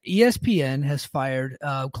ESPN has fired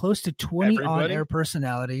close to 20 on-air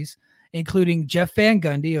personalities, including Jeff Van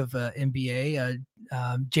Gundy of NBA.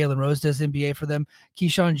 Jalen Rose does NBA for them.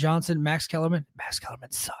 Keyshawn Johnson, Max Kellerman. Max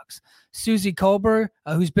Kellerman sucks. Susie Kolber,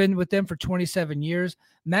 who's been with them for 27 years.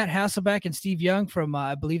 Matt Hasselbeck and Steve Young from,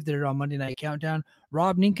 I believe they're on Monday Night Countdown.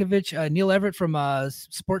 Rob Ninkovich, Neil Everett from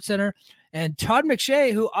Sports Center. And Todd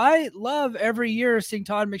McShay, who I love every year seeing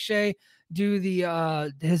Todd McShay do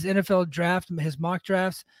his NFL draft, his mock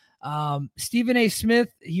drafts. Stephen A.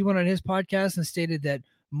 Smith, he went on his podcast and stated that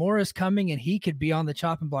more is coming and he could be on the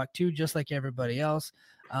chopping block too, just like everybody else.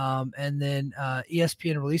 And then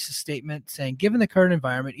ESPN released a statement saying, given the current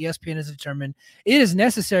environment, ESPN has determined it is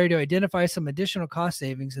necessary to identify some additional cost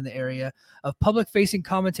savings in the area of public-facing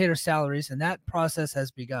commentator salaries, and that process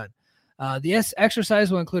has begun. The exercise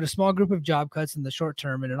will include a small group of job cuts in the short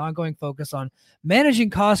term and an ongoing focus on managing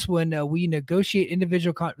costs when we negotiate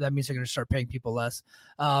individual that means they're going to start paying people less.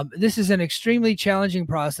 This is an extremely challenging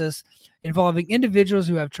process involving individuals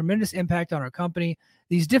who have tremendous impact on our company.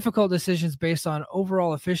 These difficult decisions based on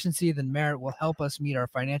overall efficiency than merit will help us meet our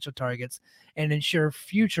financial targets and ensure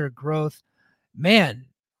future growth. Man,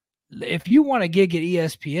 if you want a gig at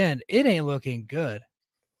ESPN, it ain't looking good.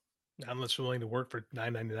 Unless you're willing to work for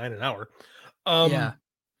 $9.99 an hour.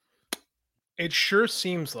 It sure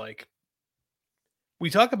seems like we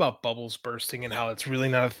talk about bubbles bursting and how it's really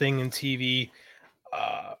not a thing in TV.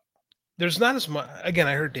 There's not as much. Again,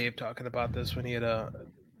 I heard Dave talking about this when he had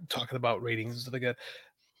talking about ratings and stuff like that.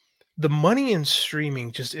 The money in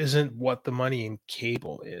streaming just isn't what the money in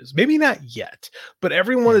cable is. Maybe not yet, but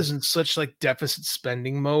everyone is in such like deficit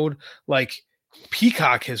spending mode. Like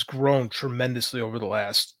Peacock has grown tremendously over the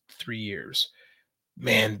last 3 years,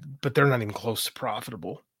 man, but they're not even close to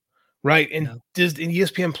profitable, right? And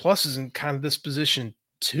ESPN Plus is in kind of this position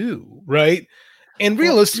too, right? And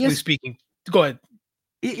realistically speaking, go ahead.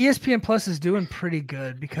 ESPN Plus is doing pretty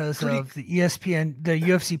good because of the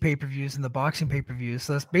UFC pay-per-views and the boxing pay-per-views.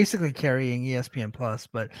 So that's basically carrying ESPN Plus.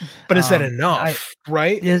 But is that enough,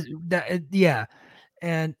 right? Yeah.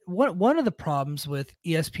 And one of the problems with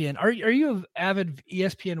ESPN, are you an avid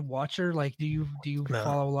ESPN watcher? Like, do you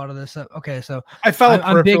follow a lot of this stuff? Okay, so I follow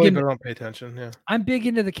peripherally, but I don't pay attention. Yeah, I'm big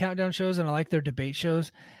into the countdown shows and I like their debate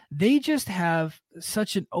shows. They just have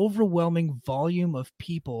such an overwhelming volume of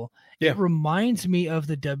people. Yeah. It reminds me of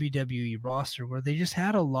the WWE roster where they just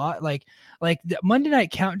had a lot, like the Monday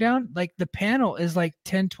Night Countdown. Like the panel is like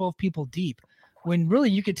 10, 12 people deep. When really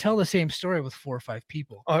you could tell the same story with 4 or 5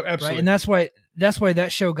 people. Oh, absolutely. Right? And that's why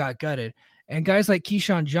that show got gutted. And guys like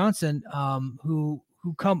Keyshawn Johnson, who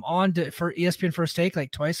come on for ESPN First Take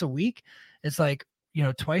like twice a week, it's like,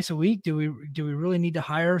 twice a week? Do we really need to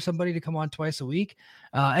hire somebody to come on twice a week?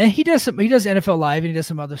 And he does NFL Live and he does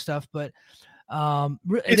some other stuff, but they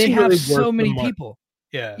have really so worth many the money? people.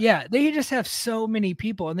 Yeah. Yeah, they just have so many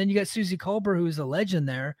people. And then you got Susie Colbert, who's a legend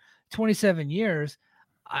there, 27 years.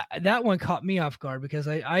 That one caught me off guard because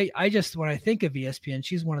I just, when I think of ESPN,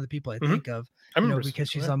 she's one of the people I think of, because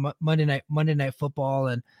she's on Monday Night Football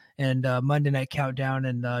and Monday Night Countdown,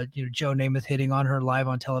 and Joe Namath hitting on her live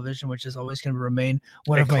on television, which is always going to remain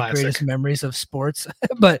one of my greatest memories of sports.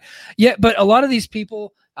 but a lot of these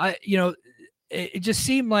people, it just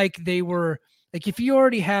seemed like they were like, if you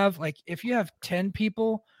already have, like, if you have 10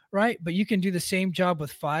 people, right, but you can do the same job with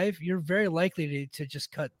 5, you're very likely to just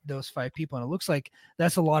cut those 5 people. And it looks like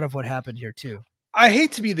that's a lot of what happened here too. I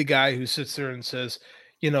hate to be the guy who sits there and says,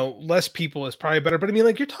 less people is probably better. But I mean,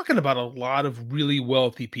 like, you're talking about a lot of really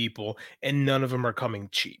wealthy people and none of them are coming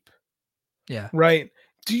cheap. Yeah. Right.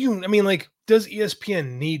 Does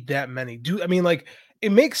ESPN need that many?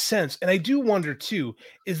 It makes sense. And I do wonder too,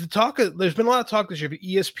 there's been a lot of talk this year of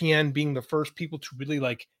ESPN being the first people to really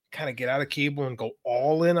like kind of get out of cable and go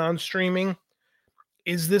all in on streaming.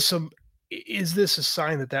 Is this a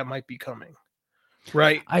sign that might be coming?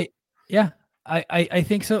 Right. I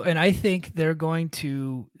think so. And I think they're going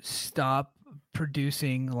to stop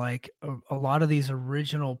producing like a lot of these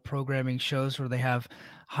original programming shows where they have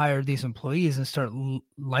hired these employees and start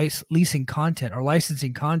leasing content or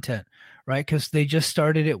licensing content, right? Because they just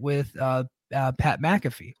started it with Pat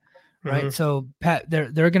McAfee, right? Mm-hmm. So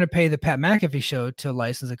they're going to pay the Pat McAfee show to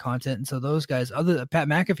license the content, and so those guys, other than Pat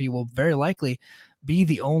McAfee, will very likely be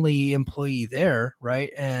the only employee there,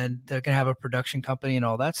 right? And they're going to have a production company and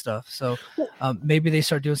all that stuff. So maybe they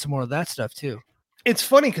start doing some more of that stuff too. It's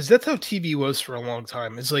funny because that's how TV was for a long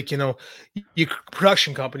time. It's like, your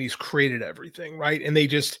production companies created everything, right? And they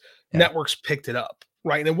just, networks picked it up,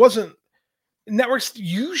 right? And networks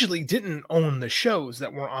usually didn't own the shows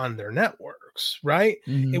that were on their networks, right?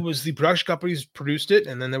 Mm-hmm. It was the production companies produced it,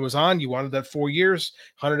 and then it was on. You wanted that 4 years,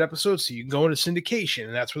 100 episodes, so you can go into syndication,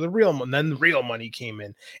 and that's where the real money came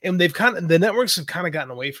in. And the networks have kind of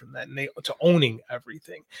gotten away from that, and to owning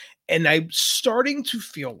everything. And I'm starting to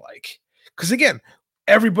feel like, because again,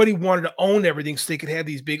 everybody wanted to own everything so they could have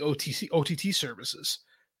these big OTT services.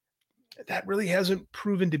 That really hasn't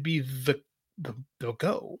proven to be the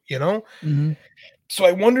go, Mm-hmm. So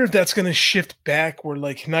I wonder if that's going to shift back where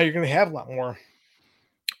like now you're going to have a lot more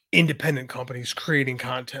independent companies creating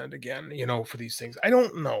content again, for these things. I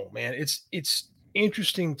don't know, man. It's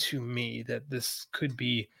interesting to me that this could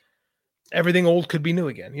be everything old could be new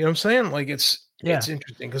again. You know what I'm saying? Like it's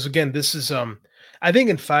interesting because again, this is I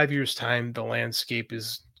think in 5 years' time the landscape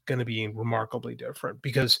is going to be remarkably different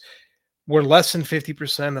because we're less than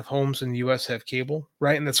 50% of homes in the US have cable,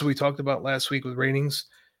 right? And that's what we talked about last week with ratings.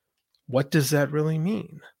 What does that really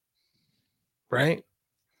mean? Right?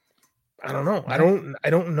 I don't know. I don't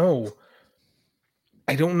know.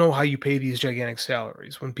 I don't know how you pay these gigantic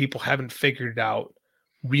salaries when people haven't figured out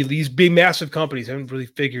really, these big massive companies haven't really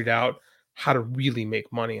figured out how to really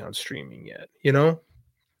make money on streaming yet,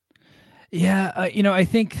 Yeah, I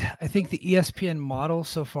think the ESPN model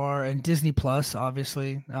so far, and Disney Plus,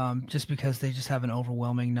 obviously, just because they just have an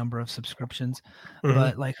overwhelming number of subscriptions. Mm-hmm.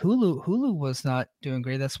 But like Hulu was not doing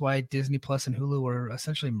great. That's why Disney Plus and Hulu are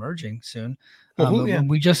essentially merging soon. And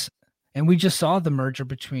we just saw the merger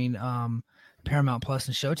between Paramount Plus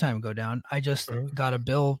and Showtime go down. I just got a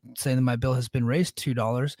bill saying that my bill has been raised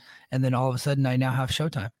 $2, and then all of a sudden I now have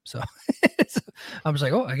Showtime. So I was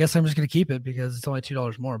like, oh, I guess I'm just going to keep it because it's only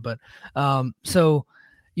 $2 more. But I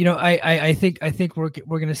think we're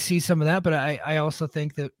going to see some of that. But I also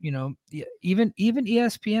think that even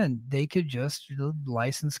ESPN, they could just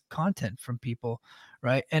license content from people,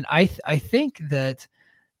 right? And I think that.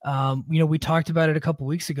 We talked about it a couple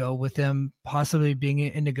weeks ago with them possibly being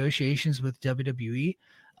in negotiations with WWE.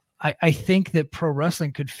 I think that pro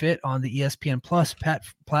wrestling could fit on the ESPN Plus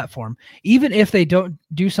platform, even if they don't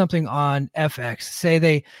do something on FX. Say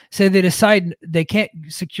they decide they can't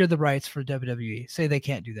secure the rights for WWE. Say they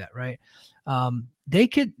can't do that, right? They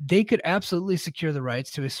could absolutely secure the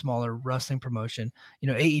rights to a smaller wrestling promotion.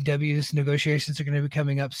 AEW's negotiations are going to be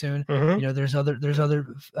coming up soon. Mm-hmm. There's other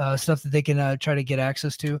stuff that they can try to get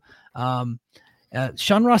access to.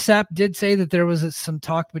 Sean Ross Sapp did say that there was some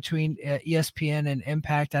talk between ESPN and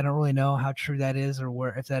Impact. I don't really know how true that is or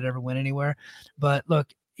if that ever went anywhere. But look,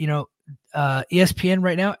 ESPN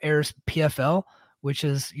right now airs PFL, which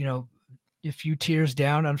is a few tiers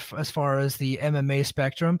down as far as the MMA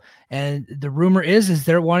spectrum. And the rumor is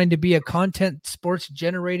they're wanting to be a content sports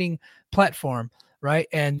generating platform. right?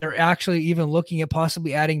 And they're actually even looking at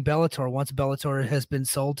possibly adding Bellator once Bellator has been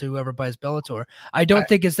sold to whoever buys Bellator. I don't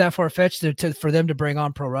think it's that far-fetched for them to bring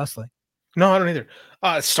on pro wrestling. No, I don't either.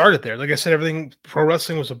 It started there. Like I said, everything pro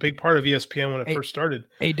wrestling was a big part of ESPN when it first started.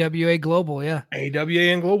 AWA Global, yeah.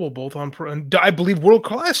 AWA and Global, both on pro, and I believe World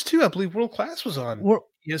Class too. I believe World Class was on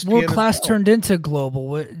ESPN. World Class turned into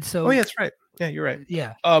Global. So yeah, that's right. Yeah, you're right.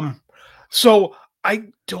 Yeah. So I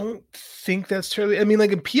don't think that's terribly. I mean,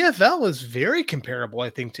 like PFL is very comparable, I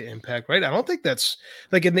think, to Impact, right? I don't think that's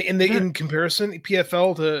like in comparison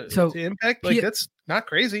PFL to Impact. Like that's not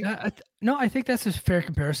crazy. No, I think that's a fair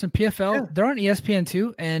comparison. PFL, they're on ESPN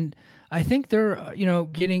too, and I think they're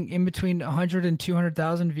getting in between 100 and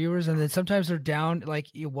 200,000 viewers, and then sometimes they're down like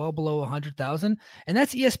well below 100,000, and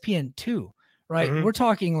that's ESPN two. Right, we're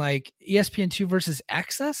talking like ESPN2 versus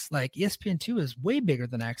Access. Like ESPN2 is way bigger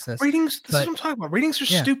than Access. Ratings. This is what I'm talking about. Ratings are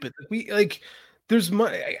stupid. There's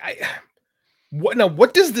money.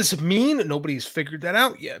 What does this mean? Nobody's figured that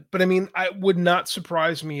out yet. But I mean, it would not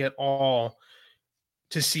surprise me at all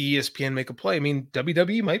to see ESPN make a play. I mean,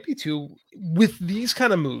 WWE might be too with these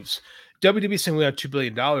kind of moves. WWE saying we have $2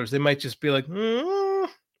 billion. They might just be like, $2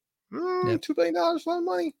 billion, a lot of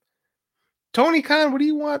money. Tony Khan, what do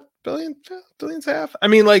you want? Billions half? I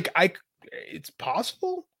mean, it's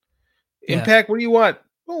possible. Impact, what do you want?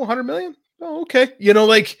 Oh, 100 million? Oh, okay.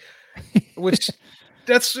 Which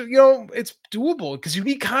that's, it's doable because you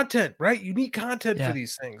need content, right? You need content for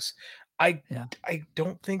these things. I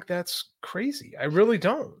don't think that's crazy. I really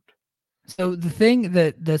don't. So the thing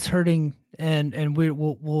that's hurting, and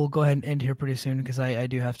we'll go ahead and end here pretty soon because I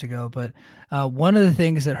do have to go. But one of the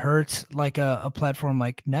things that hurts like a platform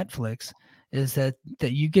like Netflix is that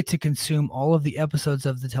you get to consume all of the episodes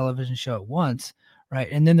of the television show at once, right?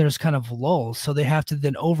 And then there's kind of lulls, so they have to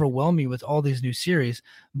then overwhelm you with all these new series.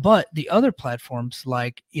 But the other platforms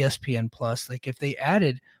like ESPN Plus, like if they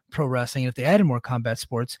added pro wrestling, if they added more combat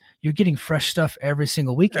sports, you're getting fresh stuff every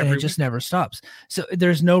single week, and it just never stops. So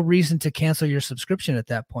there's no reason to cancel your subscription at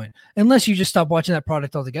that point, unless you just stop watching that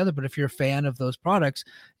product altogether. But if you're a fan of those products,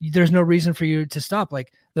 there's no reason for you to stop.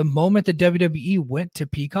 Like the moment the WWE went to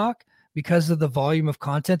Peacock, because of the volume of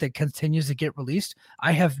content that continues to get released,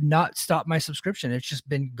 I have not stopped my subscription. It's just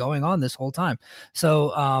been going on this whole time.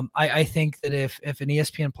 So I think that if an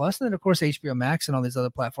ESPN Plus, and then of course HBO Max and all these other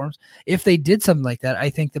platforms, if they did something like that, I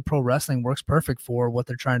think the pro wrestling works perfect for what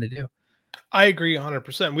they're trying to do. I agree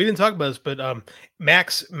 100%. We didn't talk about this, but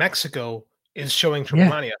Mexico is showing Triple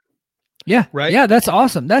Mania. Yeah. Right. Yeah. That's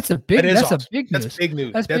awesome. That's big news. That's big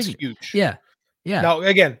news. That's huge. Yeah. Yeah. Now,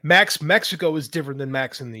 again, Mexico is different than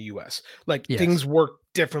Max in the U.S. Things work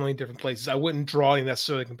differently in different places. I wouldn't draw any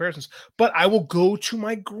necessarily comparisons, but I will go to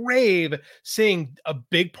my grave saying a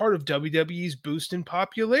big part of WWE's boost in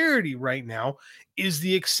popularity right now is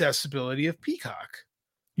the accessibility of Peacock.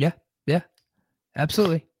 Yeah. Yeah.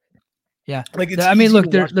 Absolutely. Yeah.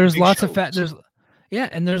 There's lots of factors. Yeah,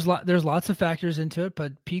 and there's lots of factors into it,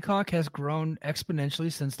 but Peacock has grown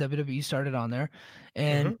exponentially since WWE started on there,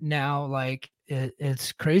 and now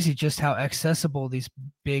it's crazy just how accessible these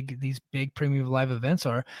big premium live events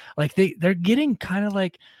are. Like they're getting kind of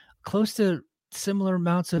like close to similar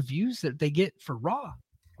amounts of views that they get for Raw,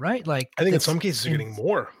 right? Like I think in some cases they're getting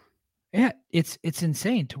more. Yeah, it's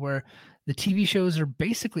insane to where the TV shows are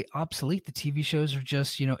basically obsolete. The TV shows are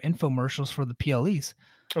just infomercials for the PLEs.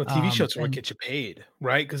 Well, TV shows are what get you paid,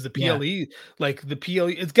 right? Because the PLE, you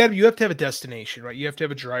have to have a destination, right? You have to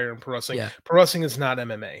have a dryer in pro wrestling. Yeah. Pro wrestling is not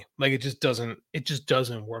MMA. Like it just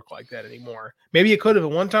doesn't work like that anymore. Maybe it could have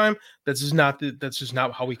at one time. That's just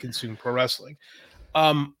not how we consume pro wrestling.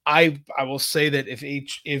 I will say that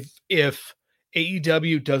if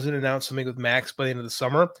AEW doesn't announce something with Max by the end of the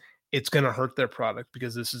summer, it's going to hurt their product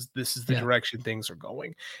because this is the direction things are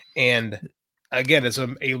going. And again, as a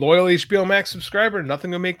loyal HBO Max subscriber,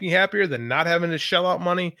 nothing will make me happier than not having to shell out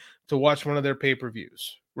money to watch one of their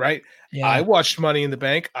pay-per-views, right? Yeah. I watched Money in the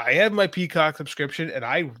Bank. I have my Peacock subscription, and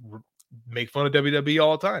I make fun of WWE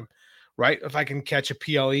all the time, right? If I can catch a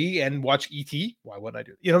PLE and watch ET, why wouldn't I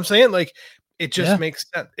do it? You know what I'm saying? Like, it just makes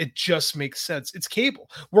sense. It just makes sense. It's cable.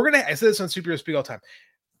 I say this on Superhero Speak all the time.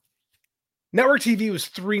 Network TV was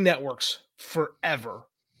 3 networks forever,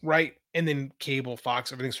 right? And then cable,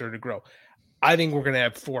 Fox, everything started to grow. I think we're going to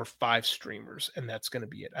have 4 or 5 streamers, and that's going to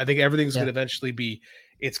be it. I think everything's going to eventually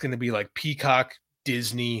it's going to be like Peacock,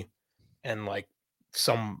 Disney, and like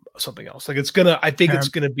something else. Like it's going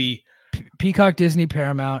to be Peacock, Disney,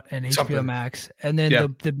 Paramount, and HBO Max. And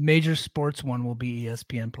then the major sports one will be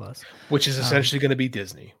ESPN Plus, which is essentially going to be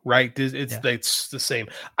Disney, right? It's the same.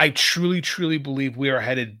 I truly, truly believe we are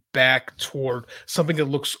headed back toward something that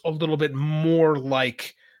looks a little bit more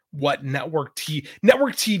like what network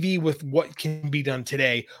TV with what can be done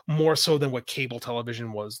today, more so than what cable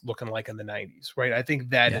television was looking like in the 90s, right? I think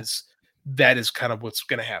that is kind of what's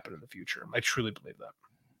going to happen in the future. I truly believe that.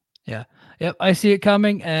 Yeah. Yep. I see it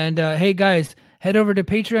coming. And hey, guys, head over to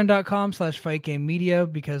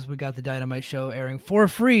patreon.com/fightgamemedia because we got the Dynamite show airing for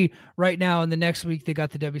free right now. And the next week, they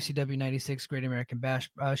got the WCW 96 Great American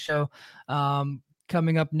Bash show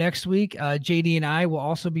coming up next week. JD and I will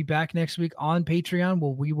also be back next week on Patreon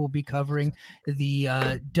where we will be covering the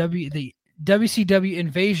WCW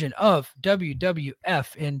invasion of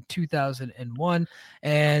WWF in 2001.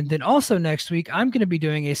 And then also next week, I'm going to be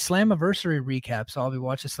doing a Slammiversary recap. So I'll be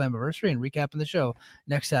watching Slammiversary and recapping the show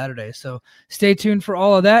next Saturday. So stay tuned for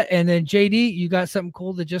all of that. And then JD, you got something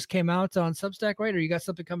cool that just came out on Substack, right? Or you got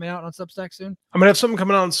something coming out on Substack soon? I'm going to have something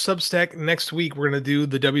coming out on Substack next week. We're going to do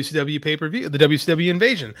the WCW pay-per-view, the WCW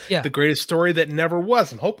invasion, the greatest story that never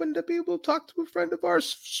was. I'm hoping to be able to talk to a friend of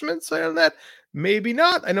ours, some insight on that. Maybe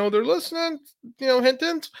not. I know they're listening, hint,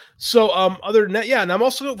 hint. So, other than that, and I'm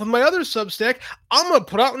also with my other Substack, I'm going to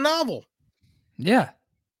put out a novel. Yeah.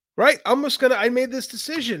 Right? I made this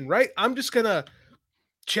decision, right? I'm just going to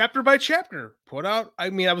chapter by chapter put out. I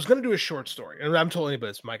was going to do a short story, and I'm telling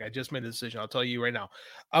anybody this, Mike. I just made a decision. I'll tell you right now.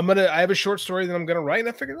 I have a short story that I'm going to write, and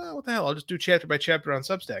I figured, what the hell? I'll just do chapter by chapter on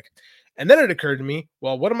Substack. And then it occurred to me,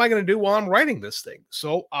 well, what am I going to do while I'm writing this thing?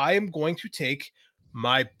 So I am going to take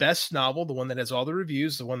my best novel, the one that has all the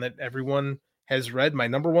reviews, the one that everyone has read, my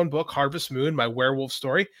number one book, Harvest Moon, my werewolf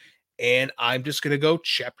story, and I'm just going to go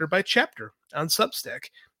chapter by chapter on Substack.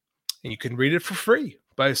 And you can read it for free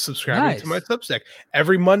by subscribing to my Substack.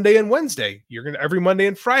 Every Monday and Wednesday, every Monday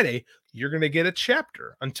and Friday, you're going to get a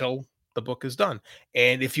chapter until the book is done.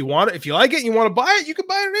 And if you like it, and you want to buy it, you can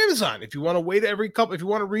buy it on Amazon. If you want to wait if you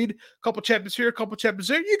want to read a couple chapters here, a couple chapters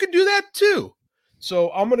there, you can do that too.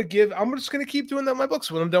 So I'm just going to keep doing that in my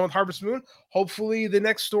books. When I'm done with Harvest Moon, hopefully the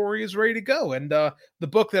next story is ready to go. And the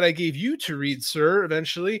book that I gave you to read, sir,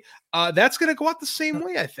 eventually, that's going to go out the same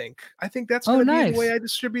way, I think. I think that's going to be the way I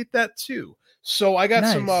distribute that too. So I got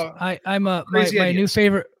some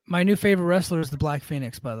my new favorite wrestler is the Black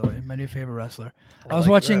Phoenix, by the way. My new favorite wrestler.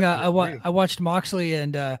 I watched Moxley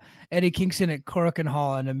and Eddie Kingston at Korakuen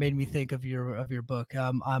Hall, and it made me think of your book.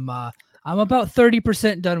 I'm about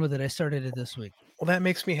 30% done with it. I started it this week. Well, that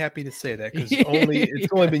makes me happy to say that because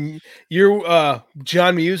it's only been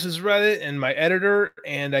John Muse has read it and my editor,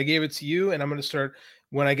 and I gave it to you, and I'm going to start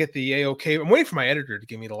when I get the AOK. I'm waiting for my editor to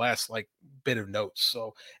give me the last bit of notes.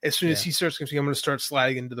 So as soon as he starts, I'm going to start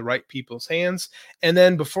sliding into the right people's hands. And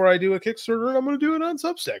then before I do a Kickstarter, I'm going to do it on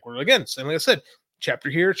Substack. Where again, same like I said,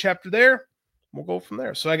 chapter here, chapter there. We'll go from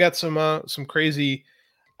there. So I got some crazy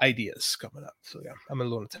ideas coming up. So yeah, I'm a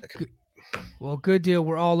lunatic. Well, good deal.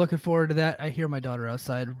 We're all looking forward to that. I hear my daughter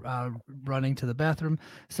outside running to the bathroom.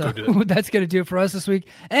 So that's going to do it for us this week.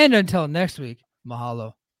 And until next week,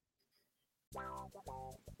 mahalo.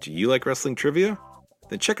 Do you like wrestling trivia?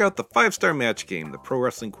 Then check out the 5-Star Match Game, the Pro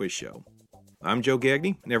Wrestling Quiz Show. I'm Joe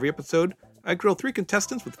Gagney, and every episode, I grill 3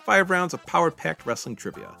 contestants with 5 rounds of power-packed wrestling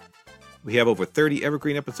trivia. We have over 30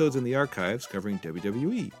 evergreen episodes in the archives covering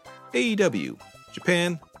WWE, AEW,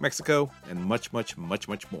 Japan, Mexico, and much, much, much,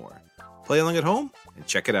 much more. Play along at home and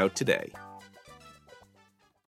check it out today.